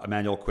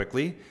Emmanuel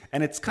Quickley,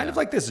 and it's kind of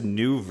like this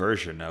new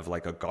version of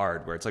like a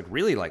guard where it's like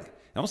really like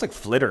almost like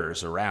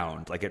flitters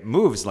around. Like it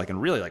moves like in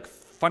really like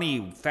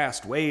funny,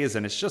 fast ways,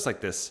 and it's just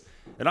like this.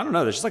 And I don't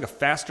know, there's just like a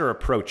faster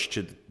approach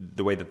to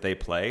the way that they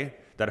play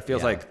that it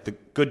feels like the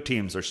good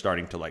teams are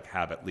starting to like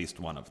have at least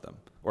one of them,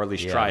 or at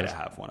least try to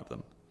have one of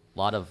them. A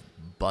lot of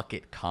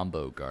bucket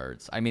combo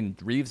guards. I mean,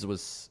 Reeves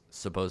was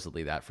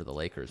supposedly that for the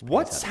Lakers.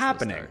 What's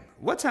happening?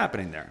 What's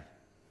happening there?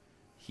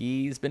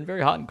 He's been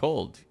very hot and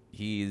cold.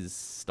 He's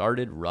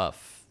started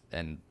rough,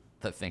 and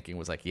the thinking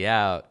was like,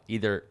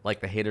 either like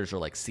the haters are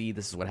like, see,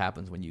 this is what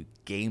happens when you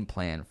game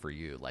plan for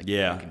you. Like, you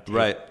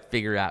can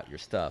figure out your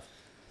stuff.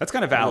 That's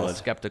kind of valid. I'm a little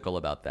skeptical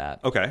about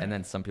that. Okay. And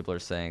then some people are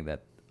saying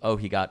that,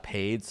 he got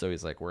paid, so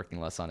he's like working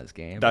less on his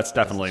game. That's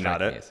definitely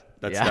not it.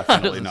 That's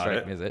definitely not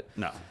it. Is it?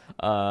 No.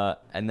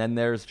 And then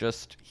there's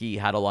just, he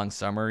had a long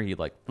summer. He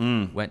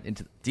went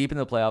into deep in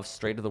the playoffs,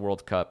 straight to the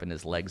World Cup, and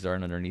his legs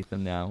aren't underneath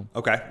him now.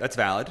 Okay, that's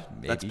valid.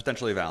 Maybe. That's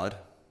potentially valid.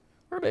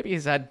 Or maybe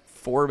he's had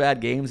 4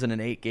 bad games in an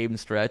 8-game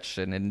stretch,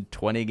 and in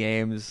 20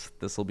 games,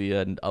 this will be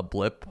a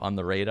blip on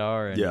the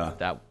radar, and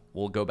that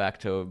will go back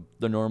to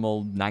the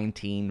normal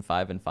 19,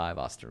 5-5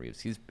 Austin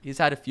Reeves. He's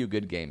had a few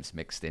good games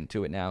mixed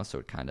into it now, so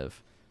it kind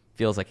of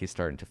feels like he's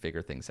starting to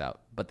figure things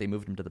out. But they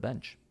moved him to the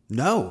bench.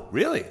 No,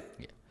 really?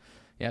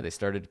 Yeah, they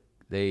started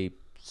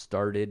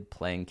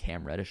playing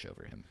Cam Reddish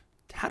over him.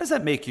 How does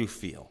that make you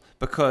feel?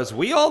 Because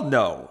we all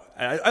know,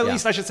 at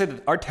least I should say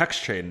that our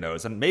text chain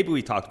knows, and maybe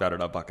we talked about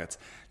it on Buckets,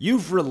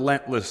 you've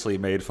relentlessly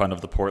made fun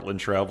of the Portland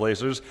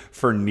Trailblazers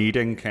for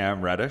needing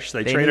Cam Reddish.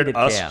 They traded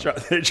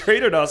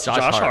us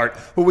Josh Hart,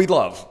 who we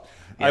love.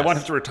 Yes. I want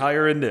him to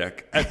retire in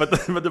Nick. But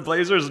the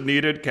Blazers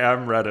needed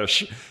Cam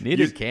Reddish.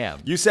 Cam.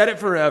 You said it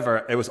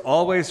forever. It was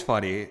always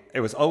funny. It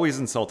was always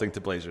insulting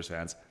to Blazers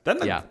fans. Then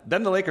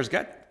the Lakers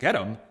get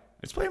him.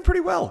 It's playing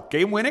pretty well.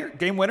 Game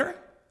winner?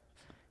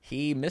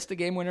 He missed a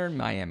game winner in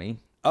Miami.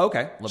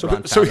 Okay.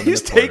 So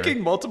he's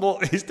taking multiple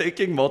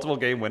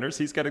game winners.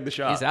 He's getting the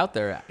shot. He's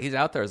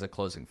out there as a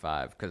closing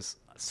 5 because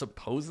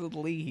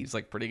supposedly he's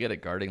like pretty good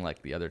at guarding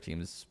like the other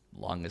team's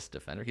longest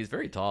defender. He's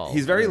very tall.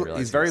 He's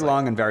very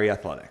long and very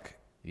athletic.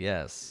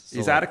 Yes. So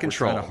he's out of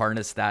control. We're trying to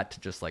harness that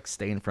to just like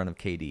stay in front of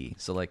KD.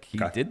 So like he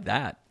did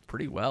that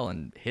pretty well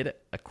and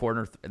hit a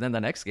corner. And then the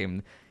next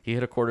game, he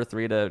hit a corner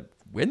 3 to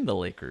win the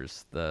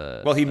Lakers.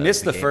 He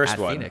missed the first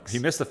one. Phoenix. He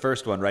missed the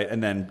first one, right?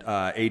 And then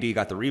AD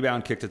got the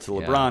rebound, kicked it to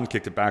LeBron,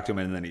 kicked it back to him,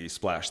 and then he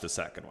splashed the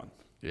second one.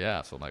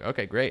 Yeah, so I'm like,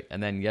 okay, great.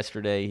 And then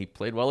yesterday he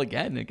played well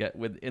again in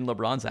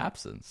LeBron's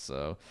absence.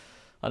 So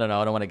I don't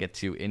know. I don't want to get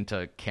too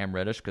into Cam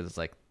Reddish because it's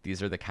like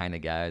these are the kind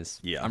of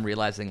guys I'm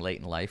realizing late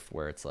in life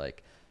where it's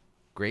like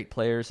great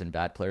players and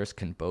bad players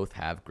can both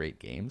have great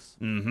games.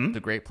 Mm-hmm. The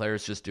great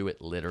players just do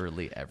it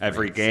literally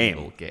every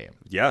single game.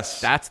 Yes.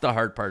 That's the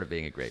hard part of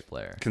being a great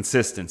player.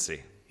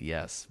 Consistency.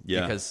 Yes.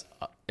 Yeah. Because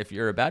if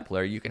you're a bad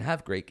player, you can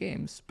have great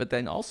games, but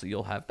then also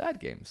you'll have bad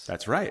games.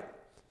 That's right.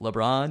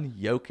 LeBron,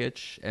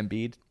 Jokic,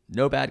 Embiid,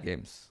 no bad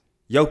games.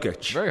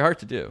 Jokic. Very hard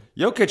to do.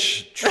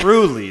 Jokic,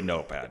 truly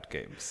no bad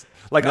games.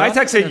 Like, I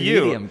texted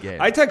you.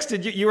 I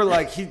texted you. You were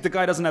like, the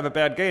guy doesn't have a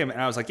bad game.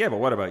 And I was like, yeah, but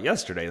what about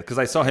yesterday? Because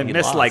I saw him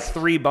miss lost. like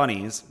 3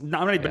 bunnies.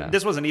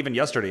 This wasn't even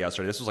yesterday.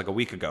 This was like a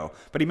week ago.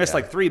 But he missed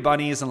like 3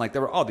 bunnies. And like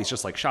there were all these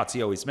just like shots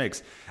he always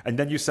makes. And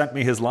then you sent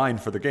me his line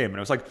for the game. And it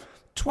was like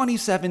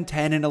 27,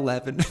 10, and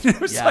 11. It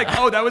was like,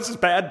 oh, that was his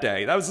bad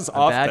day. That was his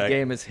off day. Bad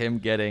game is him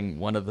getting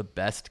one of the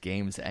best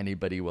games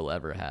anybody will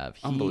ever have.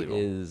 Unbelievable.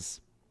 He is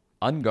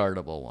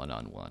unguardable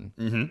one-on-one.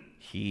 Mm-hmm.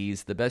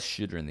 He's the best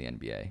shooter in the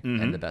NBA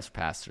and the best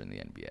passer in the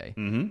NBA.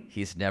 Mm-hmm.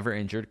 He's never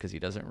injured because he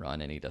doesn't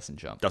run and he doesn't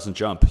jump. Doesn't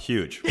jump.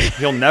 Huge.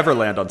 He'll never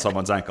land on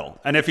someone's ankle.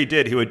 And if he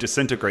did, he would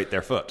disintegrate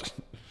their foot.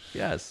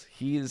 Yes.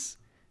 He's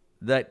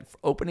that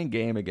opening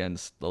game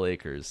against the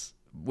Lakers,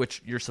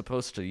 which you're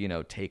supposed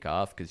to, take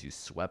off because you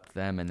swept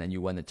them and then you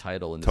won the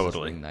title and this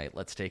is ring night.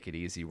 Let's take it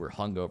easy. We're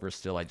hungover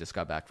still. I just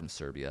got back from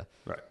Serbia.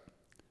 Right.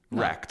 No.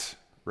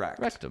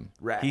 Wrecked him.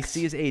 He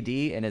sees AD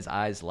and his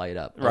eyes light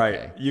up. Right.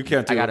 Okay. You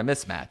can't do I got a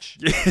mismatch.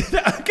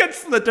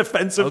 Against the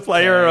defensive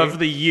player of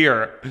the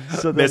year.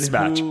 So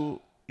mismatch.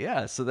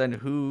 So then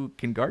who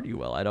can guard you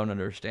well? I don't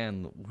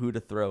understand who to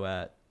throw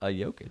at a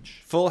Jokic.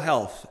 Full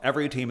health.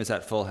 Every team is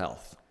at full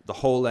health. The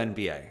whole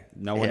NBA.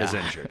 No one is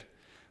injured.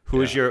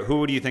 Who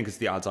do you think is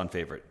the odds-on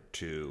favorite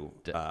to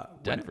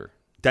Denver?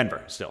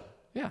 Denver still.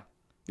 Yeah.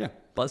 Yeah.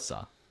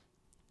 Buzzsaw.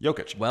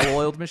 Jokic.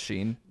 Well-oiled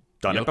machine.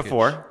 Done Jokic. It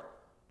before.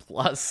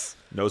 Plus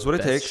knows what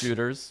it takes.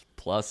 Shooters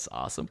plus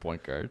awesome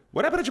point guard.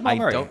 What happened to Jamal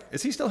Murray?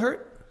 Is he still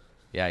hurt?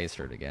 Yeah, he's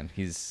hurt again.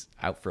 He's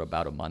out for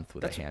about a month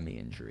with a hammy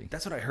injury.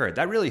 That's what I heard.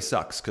 That really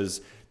sucks because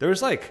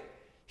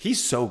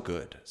he's so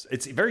good.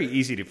 It's very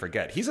easy to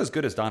forget. He's as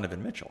good as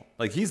Donovan Mitchell.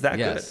 Like he's that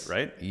good,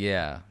 right?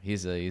 Yeah,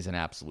 he's an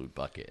absolute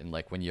bucket. And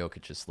like when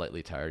Jokic is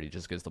slightly tired, he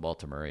just gives the ball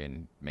to Murray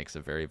and makes a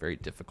very, very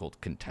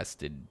difficult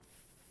contested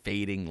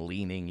fading,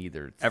 leaning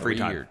either every 3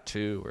 time. or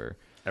 2 or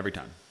every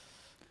time.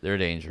 They're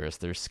dangerous.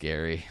 They're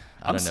scary.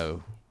 I don't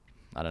know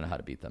how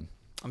to beat them.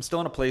 I'm still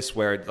in a place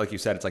where, like you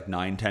said, it's like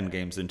 9-10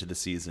 games into the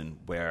season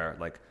where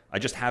like I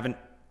just haven't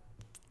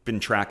been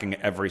tracking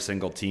every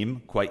single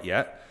team quite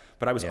yet.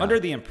 But I was under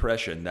the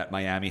impression that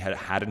Miami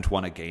hadn't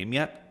won a game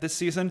yet this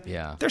season.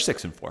 Yeah. They're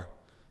 6-4.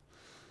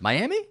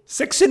 Miami?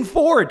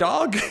 6-4,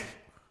 dog.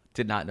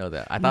 Did not know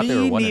that. I thought they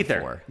were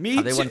 1-4.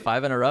 Have they won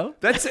 5 in a row?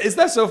 Is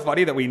that so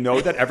funny that we know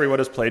that everyone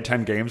has played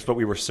 10 games, but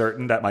we were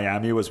certain that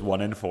Miami was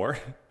 1-4?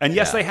 And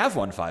yes, they have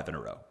won 5 in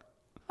a row.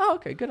 Oh,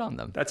 okay. Good on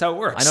them. That's how it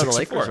works. I know the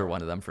Lakers are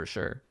one of them for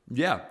sure.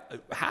 Yeah.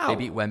 How? They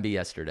beat Wemby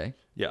yesterday.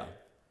 Yeah.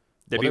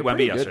 They beat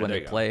Wemby yesterday. When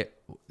they play,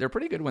 they're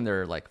pretty good when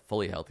they're like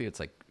fully healthy. It's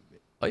like,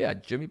 oh yeah,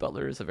 Jimmy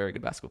Butler is a very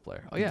good basketball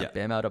player. Oh yeah,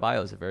 Bam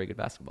Adebayo is a very good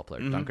basketball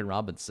player. Mm-hmm. Duncan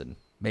Robinson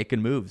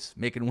making moves,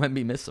 making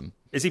Wemby miss him.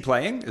 Is he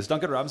playing? Is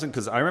Duncan Robinson?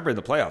 Because I remember in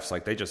the playoffs,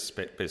 like they just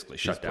basically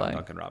shut down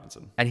Duncan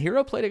Robinson. And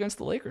Hero played against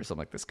the Lakers. I'm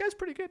like, this guy's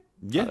pretty good.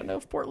 Yeah. I don't know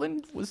if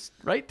Portland was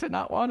right to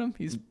not want him.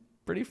 He's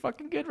pretty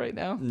fucking good right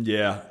now.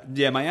 Yeah.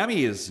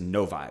 Miami is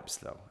no vibes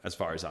though, as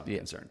far as I'm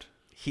concerned.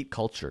 Heat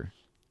culture.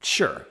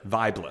 Sure,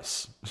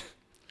 vibeless.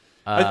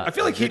 I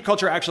feel like Heat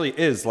culture actually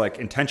is like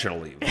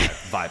intentionally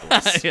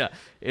vibeless. Yeah,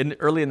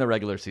 early in the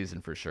regular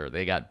season for sure.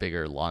 They got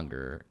bigger,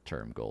 longer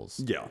term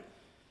goals. Yeah.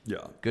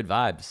 Good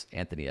vibes.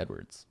 Anthony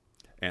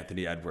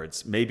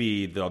Edwards,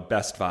 maybe the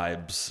best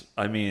vibes.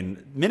 I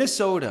mean,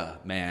 Minnesota,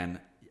 man.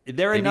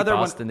 They another beat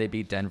Boston, they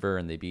beat Denver,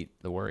 and they beat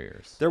the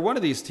Warriors. They're one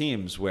of these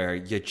teams where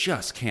you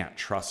just can't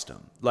trust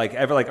them.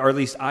 or at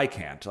least I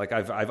can't. Like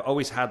I've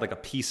always had like a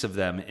piece of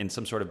them in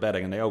some sort of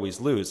betting, and they always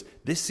lose.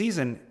 This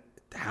season,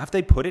 have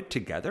they put it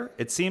together?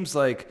 It seems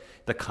like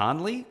the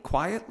Conley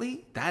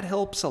quietly, that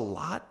helps a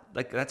lot.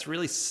 Like that's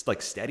really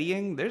like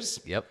steadying. There's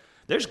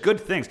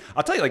good things.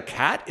 I'll tell you, like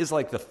Cat is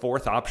like the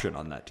 4th option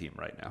on that team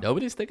right now.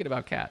 Nobody's thinking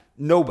about Cat.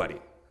 Nobody.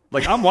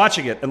 Like I'm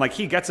watching it and like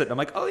he gets it. And I'm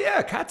like, oh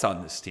yeah, Cat's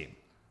on this team.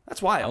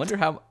 That's wild. I wonder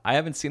how. I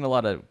haven't seen a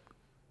lot of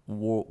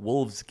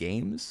Wolves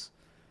games.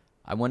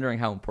 I'm wondering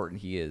how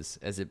important he is,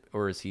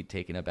 or is he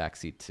taking a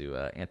backseat to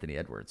Anthony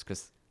Edwards?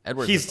 Because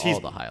Edwards is all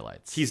the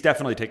highlights. He's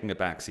definitely taking a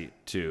backseat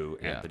to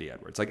Anthony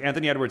Edwards. Like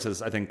Anthony Edwards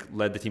has, I think,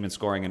 led the team in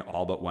scoring in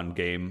all but one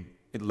game.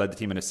 It led the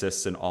team in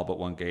assists in all but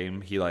one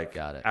game. He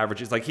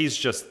averages like he's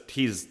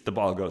the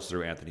ball goes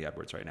through Anthony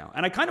Edwards right now.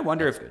 And I kind of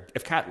wonder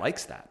if Cat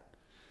likes that.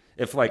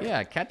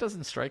 Cat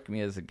doesn't strike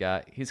me as a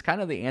guy. He's kind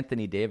of the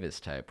Anthony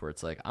Davis type, where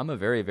it's like I'm a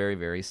very, very,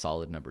 very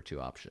solid number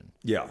 2 option.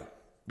 Yeah,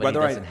 but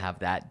he doesn't have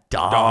that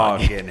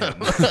dog in him.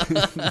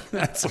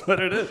 That's what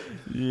it is.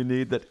 You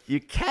need that. You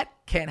can't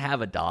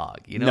have a dog.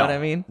 You know what I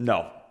mean?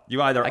 No.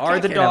 You either are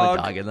the dog.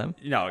 Have a dog in them.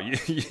 No,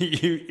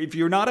 if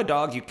you're not a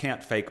dog, you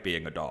can't fake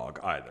being a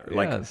dog either.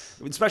 Yes.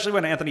 Like, especially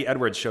when Anthony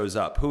Edwards shows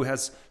up, who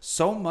has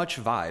so much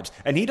vibes,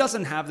 and he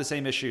doesn't have the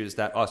same issues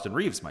that Austin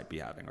Reeves might be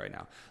having right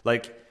now.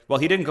 Like, well,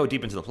 he didn't go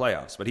deep into the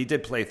playoffs, but he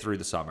did play through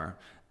the summer,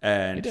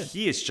 and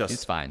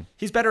he's fine.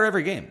 He's better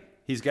every game.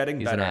 He's getting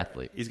better. He's an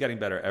athlete. He's getting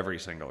better every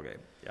single game.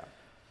 Yeah.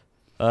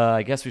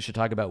 I guess we should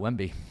talk about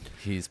Wemby.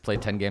 He's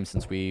played 10 games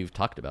since we've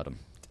talked about him.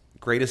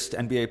 Greatest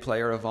NBA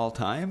player of all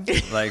time?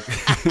 Like,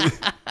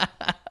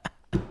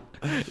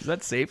 is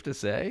that safe to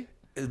say?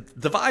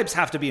 The vibes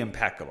have to be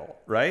impeccable,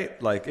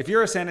 right? Like, if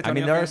you're a San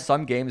Antonio there fan, are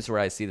some games where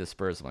I see the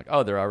Spurs, I'm like,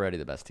 oh, they're already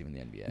the best team in the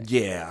NBA.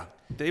 Yeah.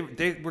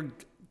 They were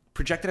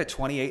projected at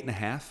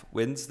 28.5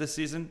 wins this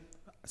season.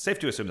 Safe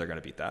to assume they're going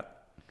to beat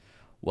that.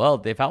 Well,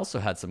 they've also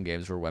had some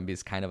games where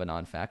Wemby's kind of a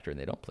non-factor and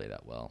they don't play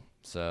that well.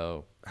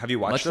 So, have you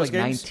watched those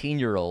games?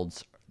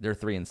 19-year-olds, they're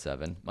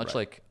 3-7. Much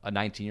like a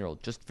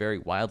 19-year-old, just very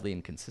wildly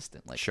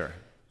inconsistent. Like, sure.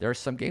 There are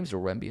some games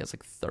where Wemby has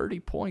like 30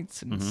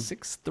 points and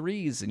 6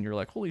 threes, and you're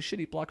like, holy shit,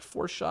 he blocked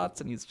 4 shots,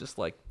 and he's just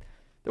like,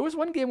 there was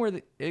one game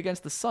where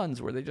against the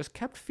Suns where they just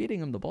kept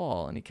feeding him the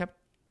ball, and he kept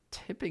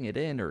tipping it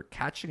in or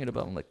catching it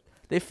above him. Like,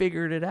 they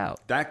figured it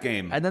out. That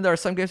game. And then there are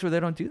some games where they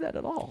don't do that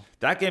at all.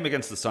 That game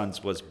against the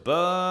Suns was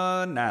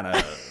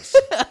bananas.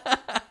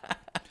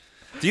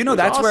 Do you know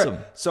that's awesome.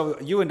 where? So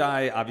you and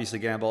I obviously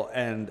gamble,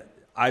 and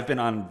I've been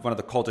on one of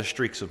the coldest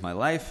streaks of my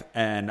life,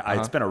 and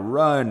it's been a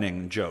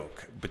running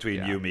joke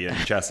between you, me, and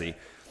Jesse.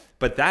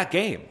 But that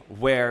game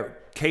where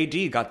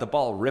KD got the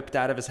ball ripped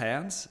out of his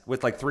hands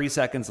with like 3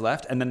 seconds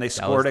left, and then they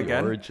scored again. That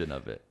was the origin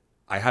of it.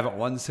 I haven't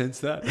won since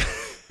then.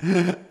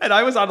 And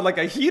I was on like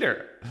a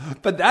heater.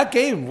 But that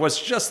game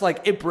was just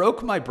like, it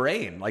broke my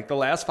brain. Like the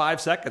last 5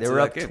 seconds. They were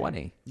of up that game.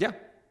 20. Yeah.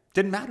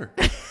 Didn't matter.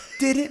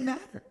 Didn't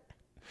matter.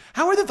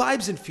 How are the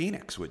vibes in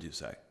Phoenix, would you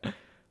say?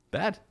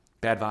 Bad.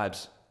 Bad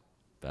vibes.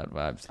 Bad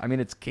vibes. I mean,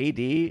 it's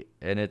KD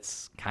and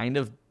it's kind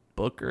of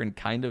Booker and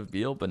kind of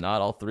Beal, but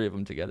not all three of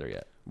them together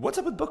yet. What's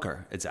up with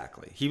Booker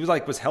exactly? He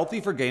was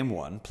healthy for game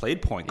 1,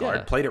 played point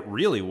guard, played it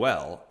really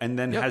well, and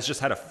then has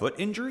just had a foot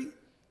injury?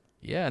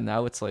 Yeah,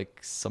 now it's like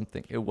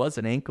something. It was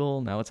an ankle,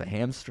 now it's a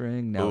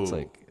hamstring. Now it's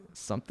like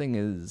something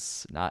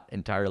is not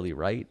entirely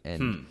right,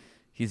 and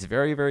he's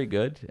very, very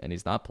good, and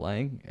he's not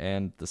playing,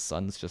 and the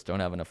Suns just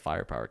don't have enough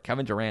firepower.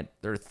 Kevin Durant,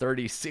 their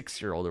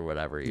 36-year-old or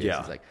whatever he is,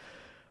 he's like,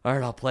 all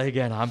right, I'll play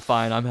again. I'm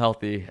fine. I'm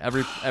healthy.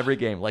 Every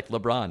game, like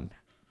LeBron,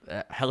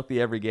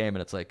 healthy every game,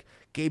 and it's like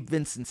Gabe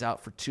Vincent's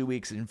out for 2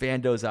 weeks and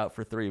Vando's out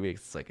for 3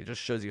 weeks. It's like it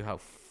just shows you how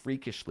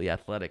freakishly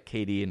athletic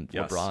KD and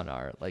LeBron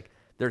are. Like,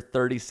 they're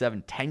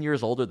 37, 10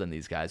 years older than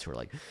these guys who are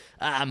like,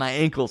 my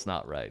ankle's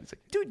not right. It's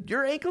like, dude,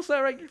 your ankle's not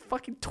right. You're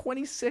fucking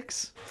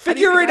 26.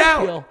 Figure it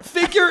out.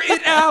 Figure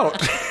it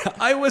out.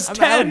 I was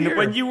 10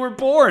 when you were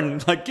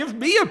born. Like, give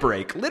me a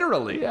break,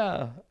 literally.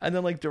 Yeah. And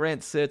then, like,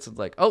 Durant sits and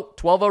like,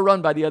 12-0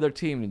 run by the other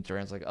team. And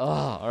Durant's like,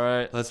 all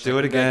right. Let's do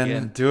it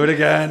again. Do it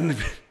again.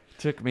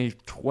 Took me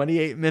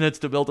 28 minutes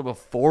to build up a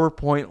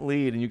 4-point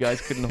lead, and you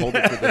guys couldn't hold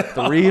it for the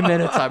 3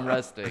 minutes I'm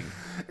resting.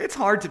 It's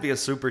hard to be a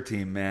super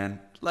team, man.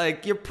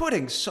 Like, you're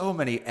putting so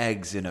many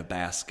eggs in a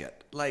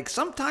basket. Like,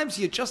 sometimes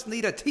you just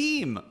need a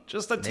team.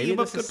 Just a team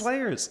of good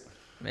players.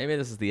 Maybe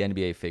this is the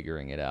NBA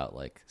figuring it out.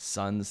 Like,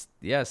 Suns,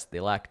 yes,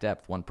 they lack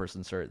depth. One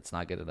person's hurt. It's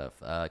not good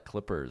enough.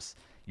 Clippers,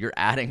 you're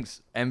adding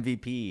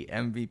MVP.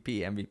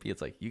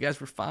 It's like, you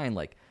guys were fine.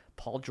 Like,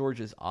 Paul George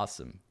is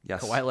awesome.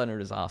 Yes. Kawhi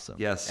Leonard is awesome.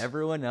 Yes.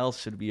 Everyone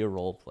else should be a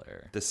role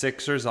player. The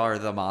Sixers are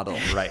the model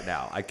right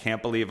now. I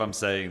can't believe I'm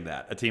saying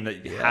that. A team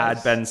that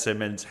had Ben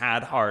Simmons,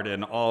 had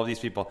Harden, all of these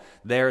people.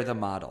 They're the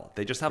model.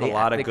 They just have a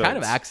lot of goods. They kind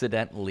of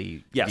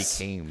accidentally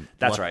became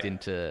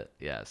into.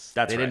 That's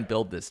they didn't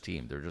build this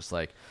team. They're just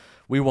like,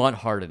 we want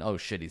Harden. Oh,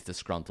 shit, he's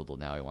disgruntled.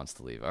 Now he wants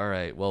to leave. All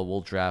right, well, we'll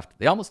draft.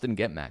 They almost didn't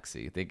get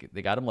Maxey.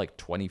 They got him like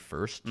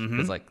 21st.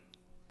 Because like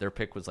their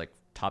pick was like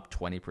top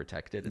 20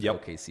 protected, and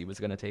OKC was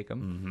going to take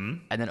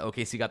him. And then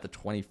OKC got the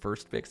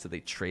 21st pick, so they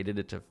traded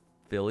it to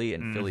Philly,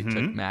 and Philly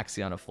took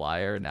Maxey on a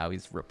flyer, and now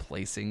he's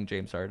replacing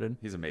James Harden.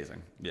 He's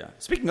amazing. Yeah.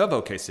 Speaking of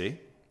OKC,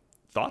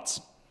 thoughts?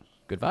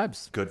 Good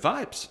vibes. Good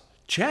vibes.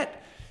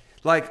 Chet.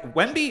 Like,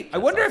 Wemby, I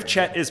wonder if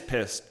Chet is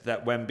pissed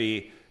that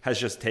Wemby has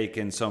just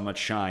taken so much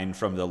shine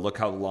from the look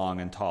how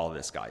long and tall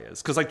this guy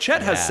is. Because, like,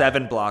 Chet has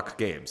 7 block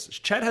games.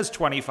 Chet has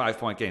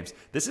 25-point games.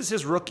 This is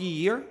his rookie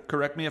year.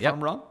 Correct me if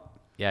I'm wrong.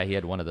 Yeah, he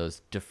had one of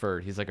those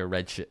deferred. He's like a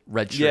red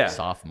shirt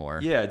sophomore.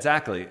 Yeah,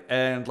 exactly.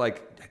 And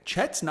like,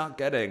 Chet's not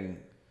getting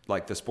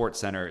like the Sports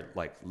Center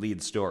like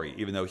lead story,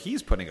 even though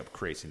he's putting up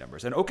crazy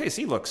numbers. And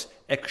OKC looks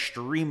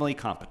extremely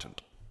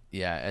competent.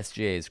 Yeah,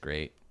 SGA is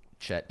great.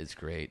 Chet is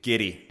great.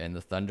 Giddy. And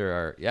the Thunder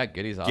are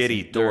Giddy's awesome.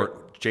 Giddy,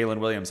 Dort, Jalen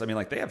Williams. I mean,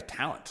 like, they have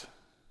talent.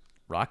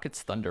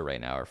 Rockets Thunder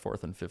right now are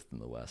 4th and 5th in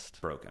the West.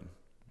 Broken.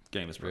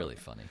 Game is broken. Really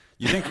funny.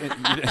 You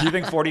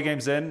think 40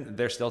 games in,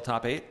 they're still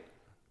top 8?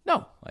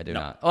 No, I do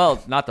not.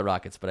 Well, not the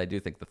Rockets, but I do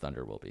think the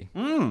Thunder will be.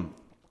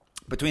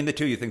 Between the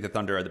two, you think the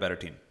Thunder are the better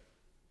team?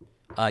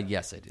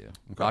 Yes, I do.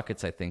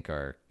 Rockets, I think,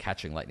 are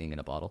catching lightning in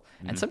a bottle.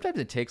 And sometimes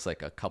it takes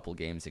like a couple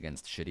games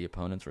against shitty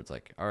opponents where it's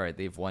like, all right,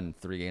 they've won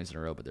 3 games in a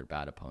row, but they're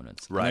bad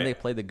opponents. Right. And then they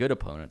play the good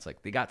opponents.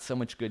 Like, they got so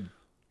much good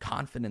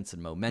confidence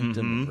and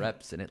momentum and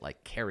reps, and it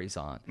like carries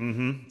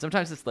on.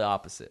 Sometimes it's the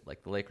opposite.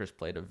 Like, the Lakers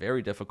played a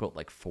very difficult,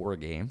 like, 4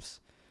 games.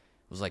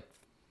 It was like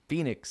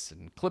Phoenix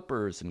and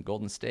Clippers and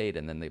Golden State,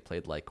 and then they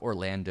played like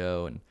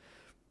Orlando, and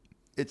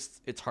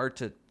it's hard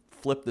to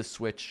flip the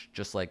switch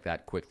just like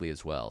that quickly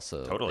as well.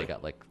 So Totally. they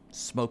got like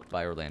smoked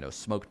by Orlando,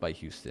 smoked by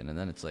Houston, and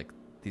then it's like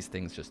these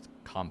things just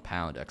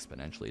compound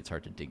exponentially. It's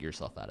hard to dig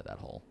yourself out of that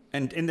hole.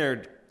 And in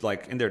their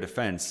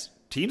defense,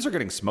 teams are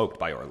getting smoked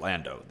by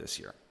Orlando this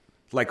year.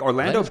 Like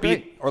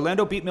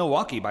Orlando beat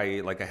Milwaukee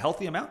by like a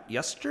healthy amount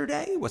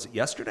yesterday. Was it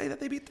yesterday that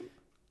they beat them?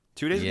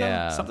 2 days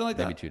ago? Something like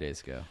that? Maybe 2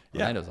 days ago.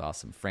 Yeah. Orlando's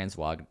awesome. Franz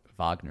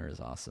Wagner is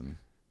awesome.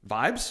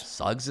 Vibes?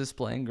 Suggs is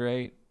playing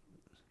great.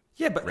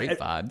 Yeah, but Great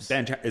vibes.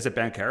 Is it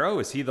Banchero?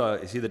 Is he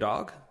the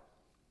dog?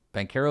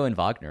 Banchero and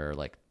Wagner are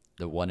like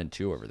the 1 and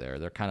 2 over there.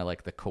 They're kind of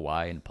like the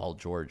Kawhi and Paul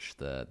George,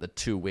 the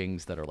 2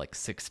 wings that are like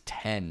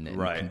 6'10" and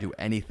can do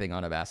anything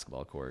on a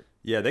basketball court.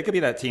 Yeah, they could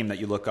be that team that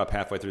you look up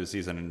halfway through the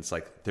season and it's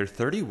like they're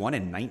 31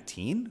 and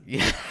 19.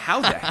 Yeah, how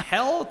the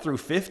hell through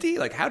 50?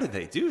 Like, how did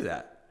they do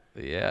that?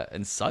 Yeah,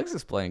 and Suggs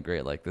is playing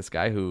great. Like, this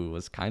guy who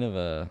was kind of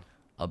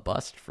a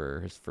bust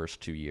for his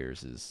first 2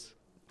 years is.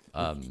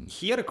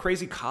 He had a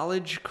crazy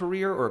college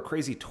career or a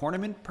crazy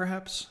tournament,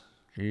 perhaps.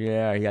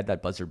 Yeah, he had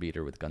that buzzer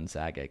beater with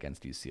Gonzaga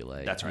against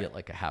UCLA. That's right. He had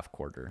like a half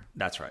quarter.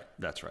 That's right.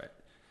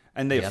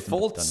 And they have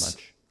Fultz.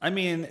 I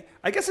mean,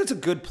 I guess it's a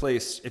good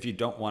place if you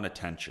don't want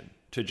attention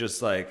to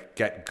just like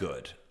get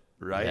good,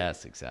 right?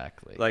 Yes,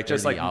 exactly. Like They're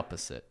just the like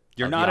opposite.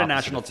 You're of not the a opposite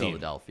national of team.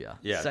 Philadelphia.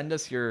 Yeah. Send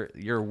us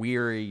you're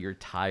weary, you're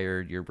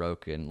tired, you're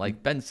broken.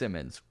 Like Ben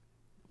Simmons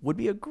would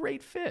be a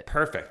great fit.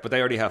 Perfect, but they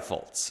already have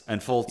Fultz,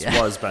 and Fultz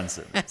was Ben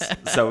Simmons,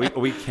 so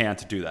we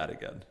can't do that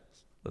again.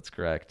 That's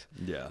correct.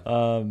 Yeah.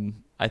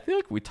 I feel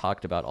like we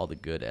talked about all the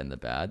good and the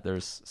bad.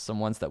 There's some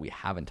ones that we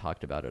haven't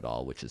talked about at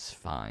all, which is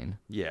fine.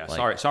 Yeah.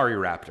 Like, sorry,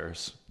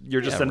 Raptors. You're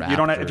just Yeah, you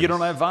don't have, if you Raptors.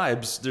 don't have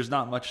vibes, there's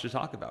not much to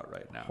talk about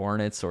right now.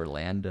 Hornets,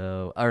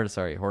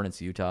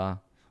 Hornets, Utah.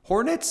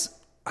 Hornets.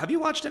 Have you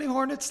watched any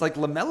Hornets? Like,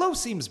 LaMelo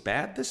seems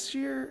bad this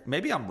year.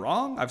 Maybe I'm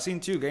wrong. I've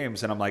seen 2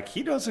 games, and I'm like,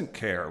 he doesn't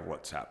care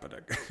what's happening.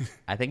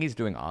 I think he's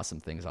doing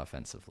awesome things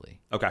offensively,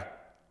 Okay.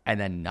 and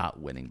then not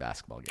winning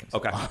basketball games.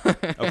 Okay.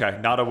 Okay.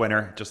 Not a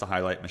winner, just a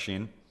highlight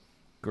machine.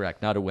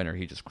 Correct. Not a winner.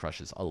 He just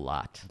crushes a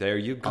lot. There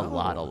you go. A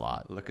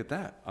lot. Look at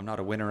that. I'm not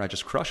a winner. I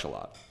just crush a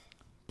lot.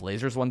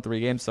 Blazers won 3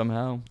 games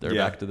somehow. They're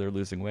Yeah. back to their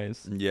losing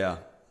ways. Yeah.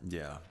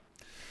 Yeah.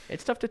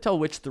 It's tough to tell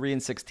which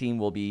 3-16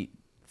 will be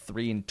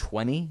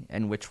 3-20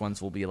 and which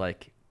ones will be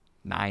like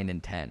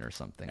 9-10 or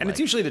something. And it's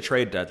usually the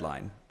trade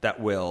deadline that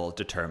will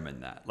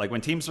determine that. Like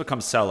when teams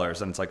become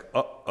sellers and it's like,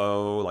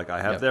 like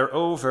I have their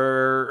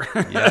over.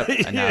 Yep.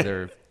 And now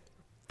they're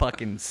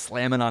fucking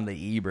slamming on the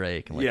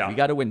e-brake. And like, we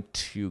got to win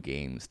 2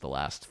 games the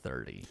last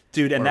 30.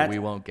 Dude, and we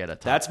won't get a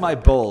top That's my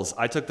pick. Bulls.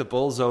 I took the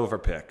Bulls over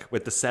pick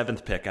with the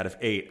 7th pick out of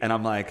 8. And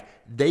I'm like,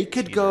 they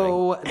could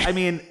go, I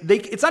mean,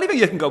 it's not even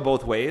you can go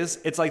both ways.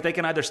 It's like they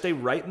can either stay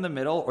right in the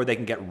middle or they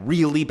can get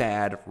really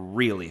bad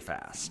really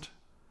fast.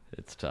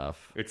 It's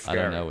tough. It's I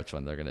don't scary. know which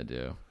one they're going to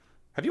do.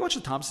 Have you watched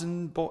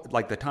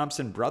the the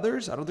Thompson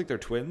brothers? I don't think they're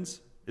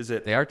twins. Is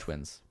it? They are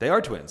twins. They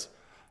are twins.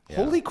 Yeah.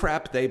 Holy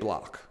crap, they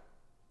block.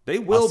 They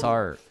will.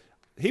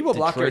 He will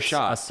block your Detroit's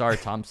shot. Asar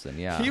Thompson,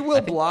 yeah. He will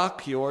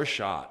block your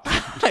shot.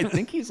 I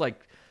think he's like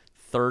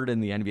 3rd in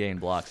the NBA in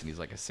blocks, and he's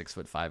like a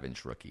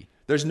 6'5" rookie.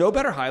 There's no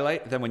better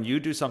highlight than when you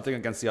do something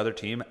against the other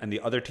team and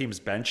the other team's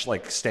bench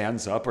like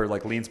stands up or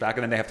like leans back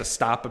and then they have to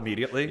stop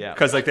immediately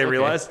because like they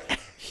realize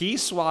he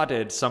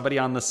swatted somebody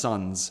on the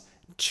Suns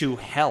to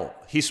hell.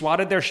 He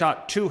swatted their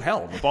shot to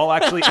hell. The ball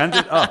actually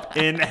ended up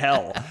in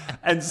hell.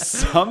 And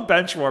some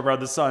bench warmer on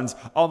the Suns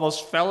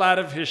almost fell out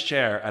of his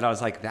chair. And I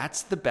was like,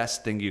 that's the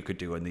best thing you could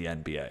do in the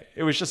NBA.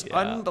 It was just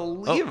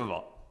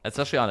unbelievable.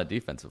 Especially on a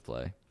defensive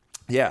play.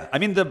 Yeah. I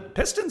mean, the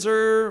Pistons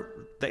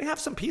they have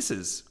some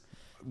pieces.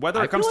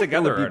 Whether I it comes feel like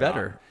together would be or not.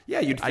 better.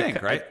 Yeah, you'd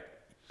think, right?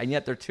 And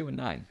yet they're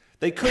 2-9.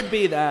 They could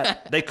be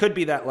that. They could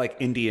be that like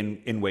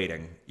Indian in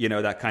waiting. You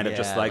know, that kind of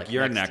just like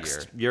you're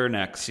next. You're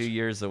next. 2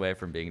 years away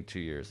from being 2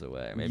 years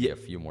away. Maybe a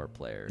few more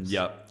players.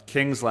 Yep.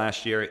 Kings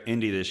last year,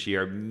 Indy this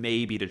year,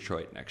 maybe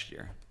Detroit next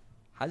year.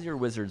 How's your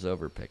Wizards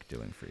over pick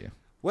doing for you?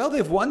 Well,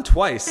 they've won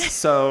twice,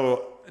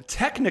 so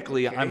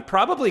technically I'm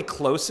probably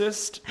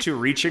closest to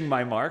reaching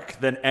my mark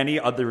than any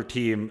other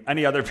team,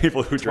 any other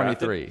people who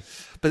drafted. 23.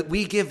 But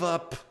we give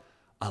up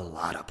a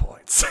lot of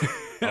points.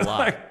 A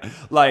lot.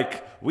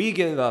 like we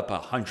give up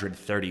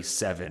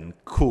 137.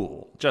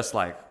 Cool. Just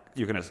like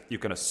you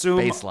can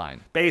assume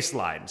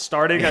baseline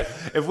starting at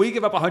if we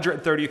give up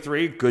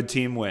 133, good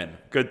team win.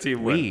 Good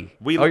team win.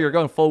 You're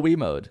going full Wii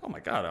mode. Oh my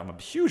god, I'm a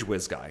huge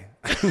whiz guy.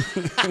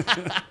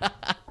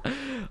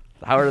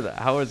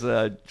 How is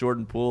the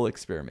Jordan Poole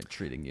experiment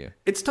treating you?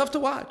 It's tough to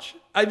watch.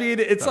 I mean,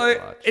 it's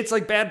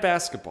like bad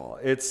basketball.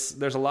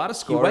 There's a lot of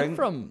scoring.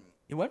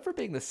 He went from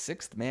being the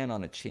 6th man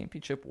on a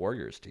championship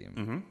Warriors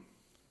team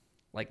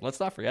Like, let's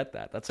not forget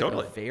that. That's like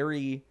a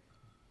very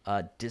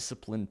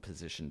disciplined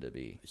position to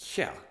be.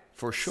 Yeah,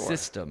 for sure.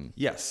 System.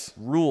 Yes.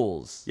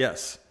 Rules.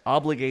 Yes.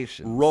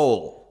 Obligations.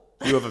 Role.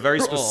 You have a very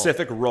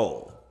specific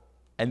role.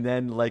 And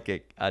then like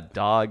a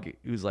dog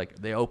who's like,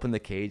 they open the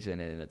cage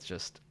and it's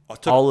just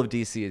all of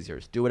DC is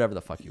yours. Do whatever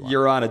the fuck you want.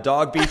 You're on a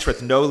dog beach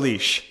with no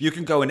leash. You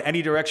can go in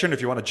any direction.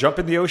 If you want to jump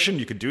in the ocean,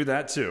 you can do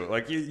that too.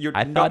 Like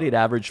I thought he'd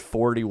average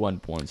 41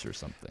 points or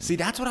something. See,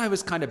 that's what I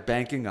was kind of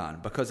banking on,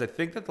 because I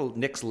think that the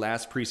Knicks'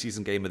 last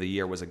preseason game of the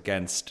year was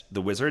against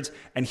the Wizards,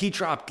 and he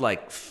dropped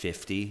like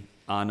 50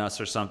 on us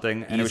or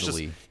something, and it was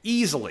just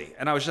easily.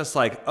 And I was just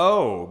like,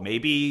 oh,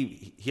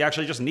 maybe he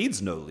actually just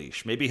needs no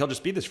leash. Maybe he'll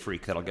just be this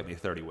freak that'll get me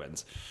 30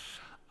 wins.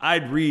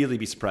 I'd really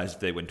be surprised if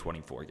they win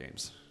 24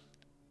 games.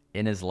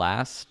 In his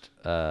last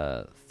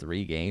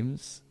 3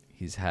 games,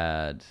 he's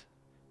had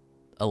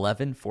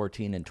 11,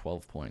 14, and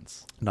 12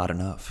 points. Not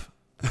enough.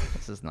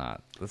 This is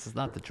not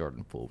the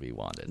Jordan Poole we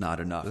wanted. Not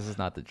enough. This is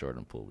not the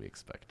Jordan Poole we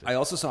expected. I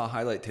also saw a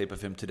highlight tape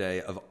of him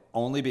today of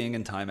only being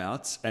in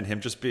timeouts and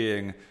him just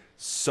being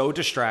so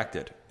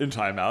distracted in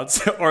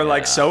timeouts or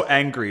like so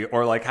angry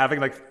or like having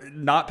like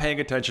not paying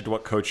attention to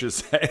what coach is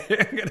saying.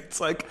 And it's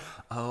like,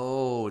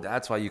 oh,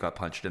 that's why you got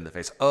punched in the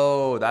face.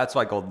 Oh, that's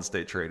why Golden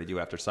State traded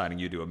you after signing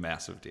you to a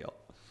massive deal.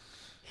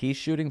 He's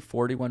shooting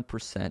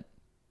 41%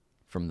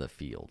 from the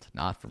field,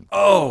 not from...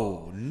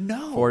 Oh,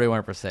 no.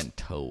 41%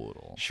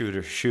 total.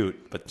 Shooters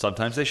shoot, but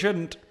sometimes they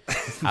shouldn't.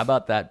 How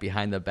about that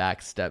behind the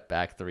back, step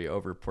back 3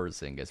 over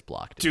Porzingis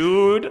blocked?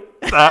 Dude,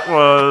 that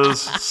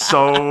was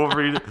so...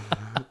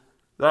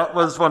 That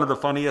was one of the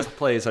funniest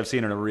plays I've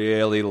seen in a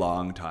really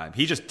long time.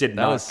 He just did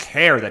not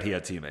care that he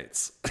had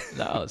teammates.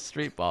 No,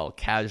 street ball,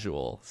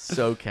 casual,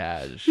 so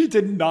cash. He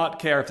did not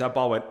care if that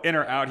ball went in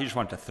or out. He just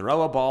wanted to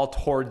throw a ball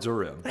towards a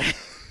rim.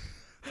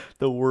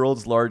 The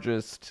world's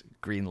largest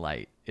green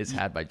light is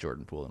had by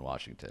Jordan Poole in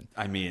Washington.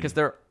 I mean... because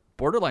they're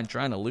borderline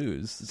trying to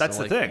lose. That's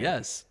the thing.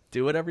 Yes,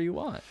 do whatever you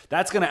want.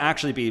 That's going to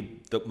actually be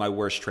my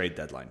worst trade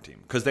deadline team,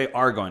 because they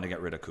are going to get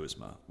rid of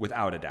Kuzma,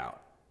 without a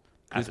doubt.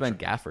 Kuzma and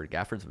Gafford.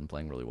 Gafford's been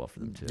playing really well for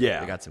them, too. Yeah.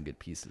 They got some good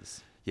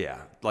pieces.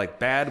 Yeah. Like,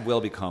 bad will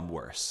become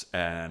worse.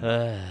 And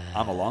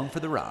I'm along for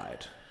the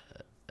ride.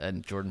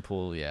 And Jordan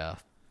Poole,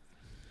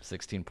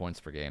 16 points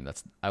per game.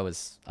 I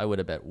would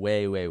have bet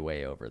way, way,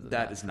 way over that.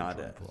 That is not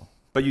it. Poole.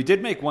 But you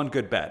did make one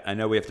good bet. I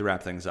know we have to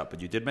wrap things up,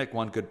 but you did make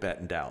one good bet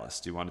in Dallas.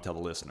 Do you want to tell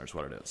the listeners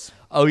what it is?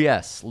 Oh,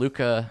 yes.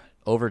 Luka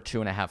over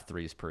 2.5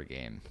 threes per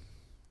game.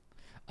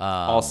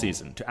 All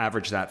season. To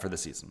average that for the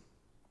season.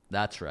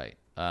 That's right.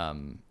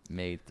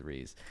 Made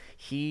threes.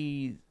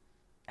 He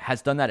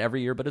has done that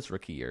every year, but it's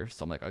rookie year.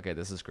 So I'm like, okay,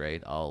 this is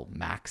great. I'll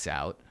max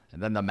out.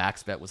 And then the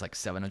max bet was like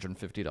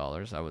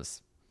 $750. I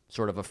was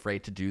sort of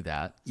afraid to do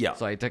that. Yeah.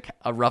 So I took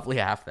roughly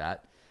half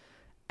that.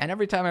 And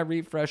every time I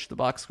refresh the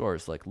box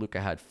scores, like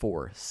Luka had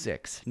 4,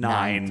 6,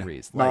 9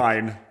 threes.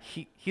 Like, 9.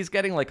 He's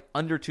getting like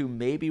under 2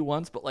 maybe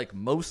once, but like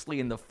mostly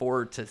in the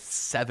 4 to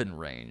 7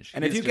 range.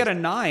 And if you get a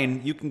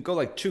 9, you can go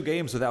like 2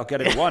 games without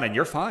getting one, and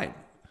you're fine.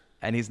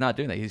 And he's not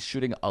doing that. He's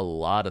shooting a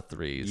lot of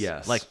threes.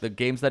 Yes. Like the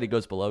games that he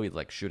goes below, he's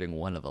like shooting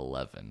 1 of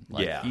 11.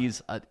 Like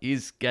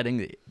he's getting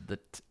the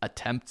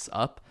attempts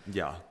up.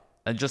 Yeah.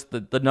 And just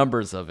the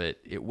numbers of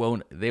it,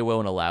 they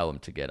won't allow him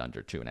to get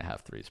under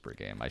 2.5 threes per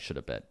game. I should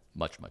have bet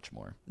much, much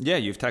more. Yeah,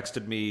 you've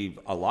texted me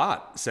a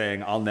lot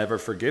saying I'll never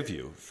forgive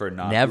you for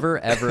not. Never,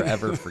 ever,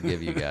 ever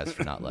forgive you guys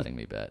for not letting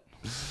me bet.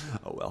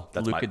 Oh, well.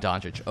 That's Luka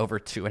Doncic over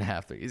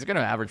 2.5 threes. He's going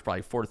to average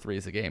probably 4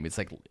 threes a game. It's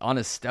like on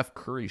his Steph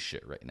Curry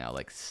shit right now,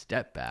 like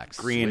step backs.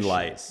 Green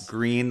light. Yes.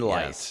 Green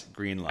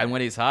light. And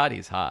when he's hot,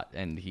 he's hot.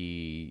 And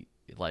he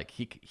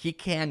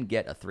can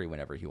get a 3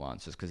 whenever he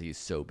wants just because he's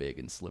so big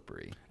and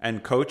slippery.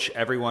 And coach,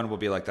 everyone will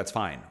be like, that's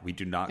fine. We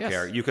do not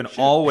care. You can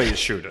always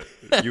shoot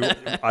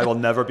it. I will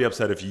never be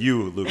upset if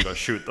you, Luka,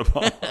 shoot the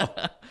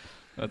ball.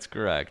 That's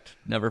correct.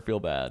 Never feel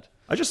bad.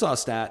 I just saw a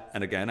stat,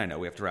 and again, I know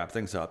we have to wrap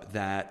things up,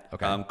 that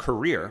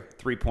career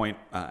 3-point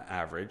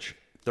average,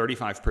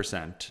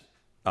 35%,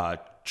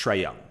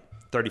 Trae Young,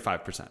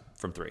 35%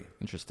 from 3.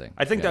 Interesting.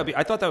 I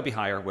thought that would be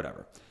higher,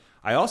 whatever.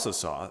 I also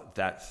saw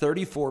that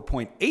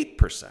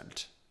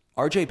 34.8%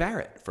 RJ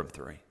Barrett from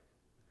 3.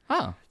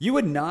 Huh. You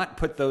would not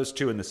put those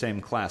two in the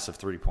same class of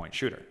 3-point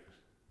shooter.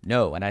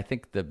 No, and I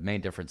think the main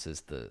difference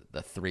is the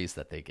threes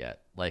that they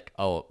get. Like,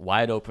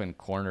 wide open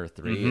corner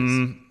 3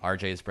 is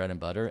RJ's bread and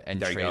butter, and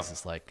Trae's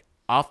is like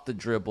off the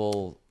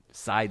dribble,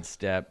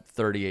 sidestep,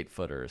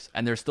 38-footers,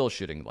 and they're still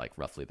shooting like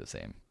roughly the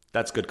same.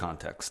 That's good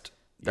context.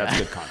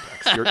 Good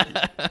context.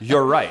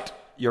 You're right.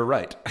 You're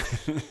right.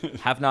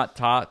 Have not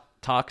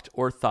talked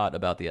or thought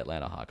about the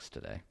Atlanta Hawks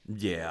today.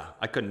 Yeah,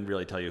 I couldn't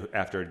really tell you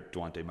after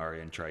DeJounte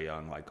Murray and Trae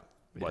Young, like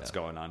what's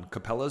going on.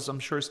 Capella's, I'm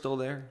sure, still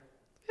there.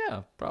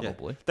 Yeah,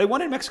 probably. Yeah. They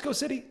won in Mexico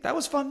City. That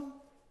was fun.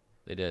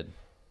 They did.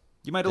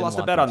 You might have lost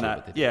a bet on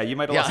that. Yeah, you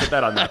might have lost a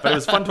bet on that, but it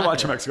was fun to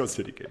watch a Mexico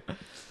City game.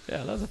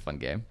 Yeah, that was a fun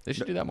game. They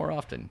should do that more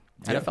often.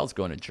 Yeah. NFL's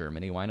going to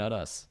Germany. Why not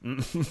us?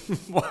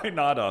 Why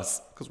not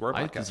us? Because we're a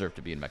podcast. I deserve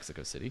to be in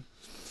Mexico City.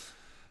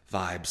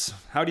 Vibes.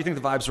 How do you think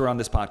the vibes were on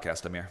this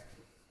podcast, Amir?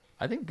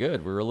 I think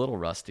good. We were a little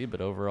rusty,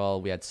 but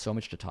overall we had so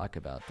much to talk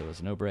about. There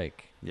was no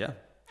break. Yeah.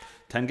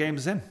 10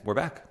 games in. We're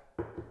back.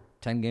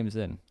 10 games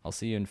in. I'll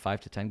see you in 5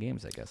 to 10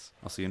 games, I guess.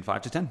 I'll see you in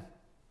 5 to 10.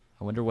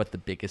 I wonder what the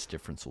biggest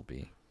difference will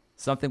be.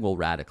 Something will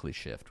radically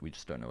shift. We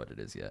just don't know what it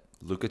is yet.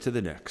 Luka to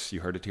the Knicks. You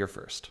heard it here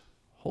first.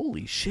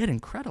 Holy shit,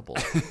 incredible.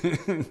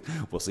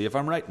 We'll see if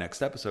I'm right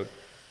next episode.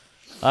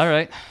 All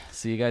right.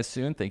 See you guys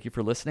soon. Thank you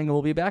for listening, and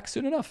we'll be back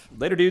soon enough.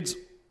 Later, dudes.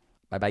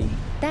 Bye-bye.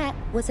 That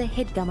was a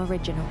HeadGum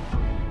original.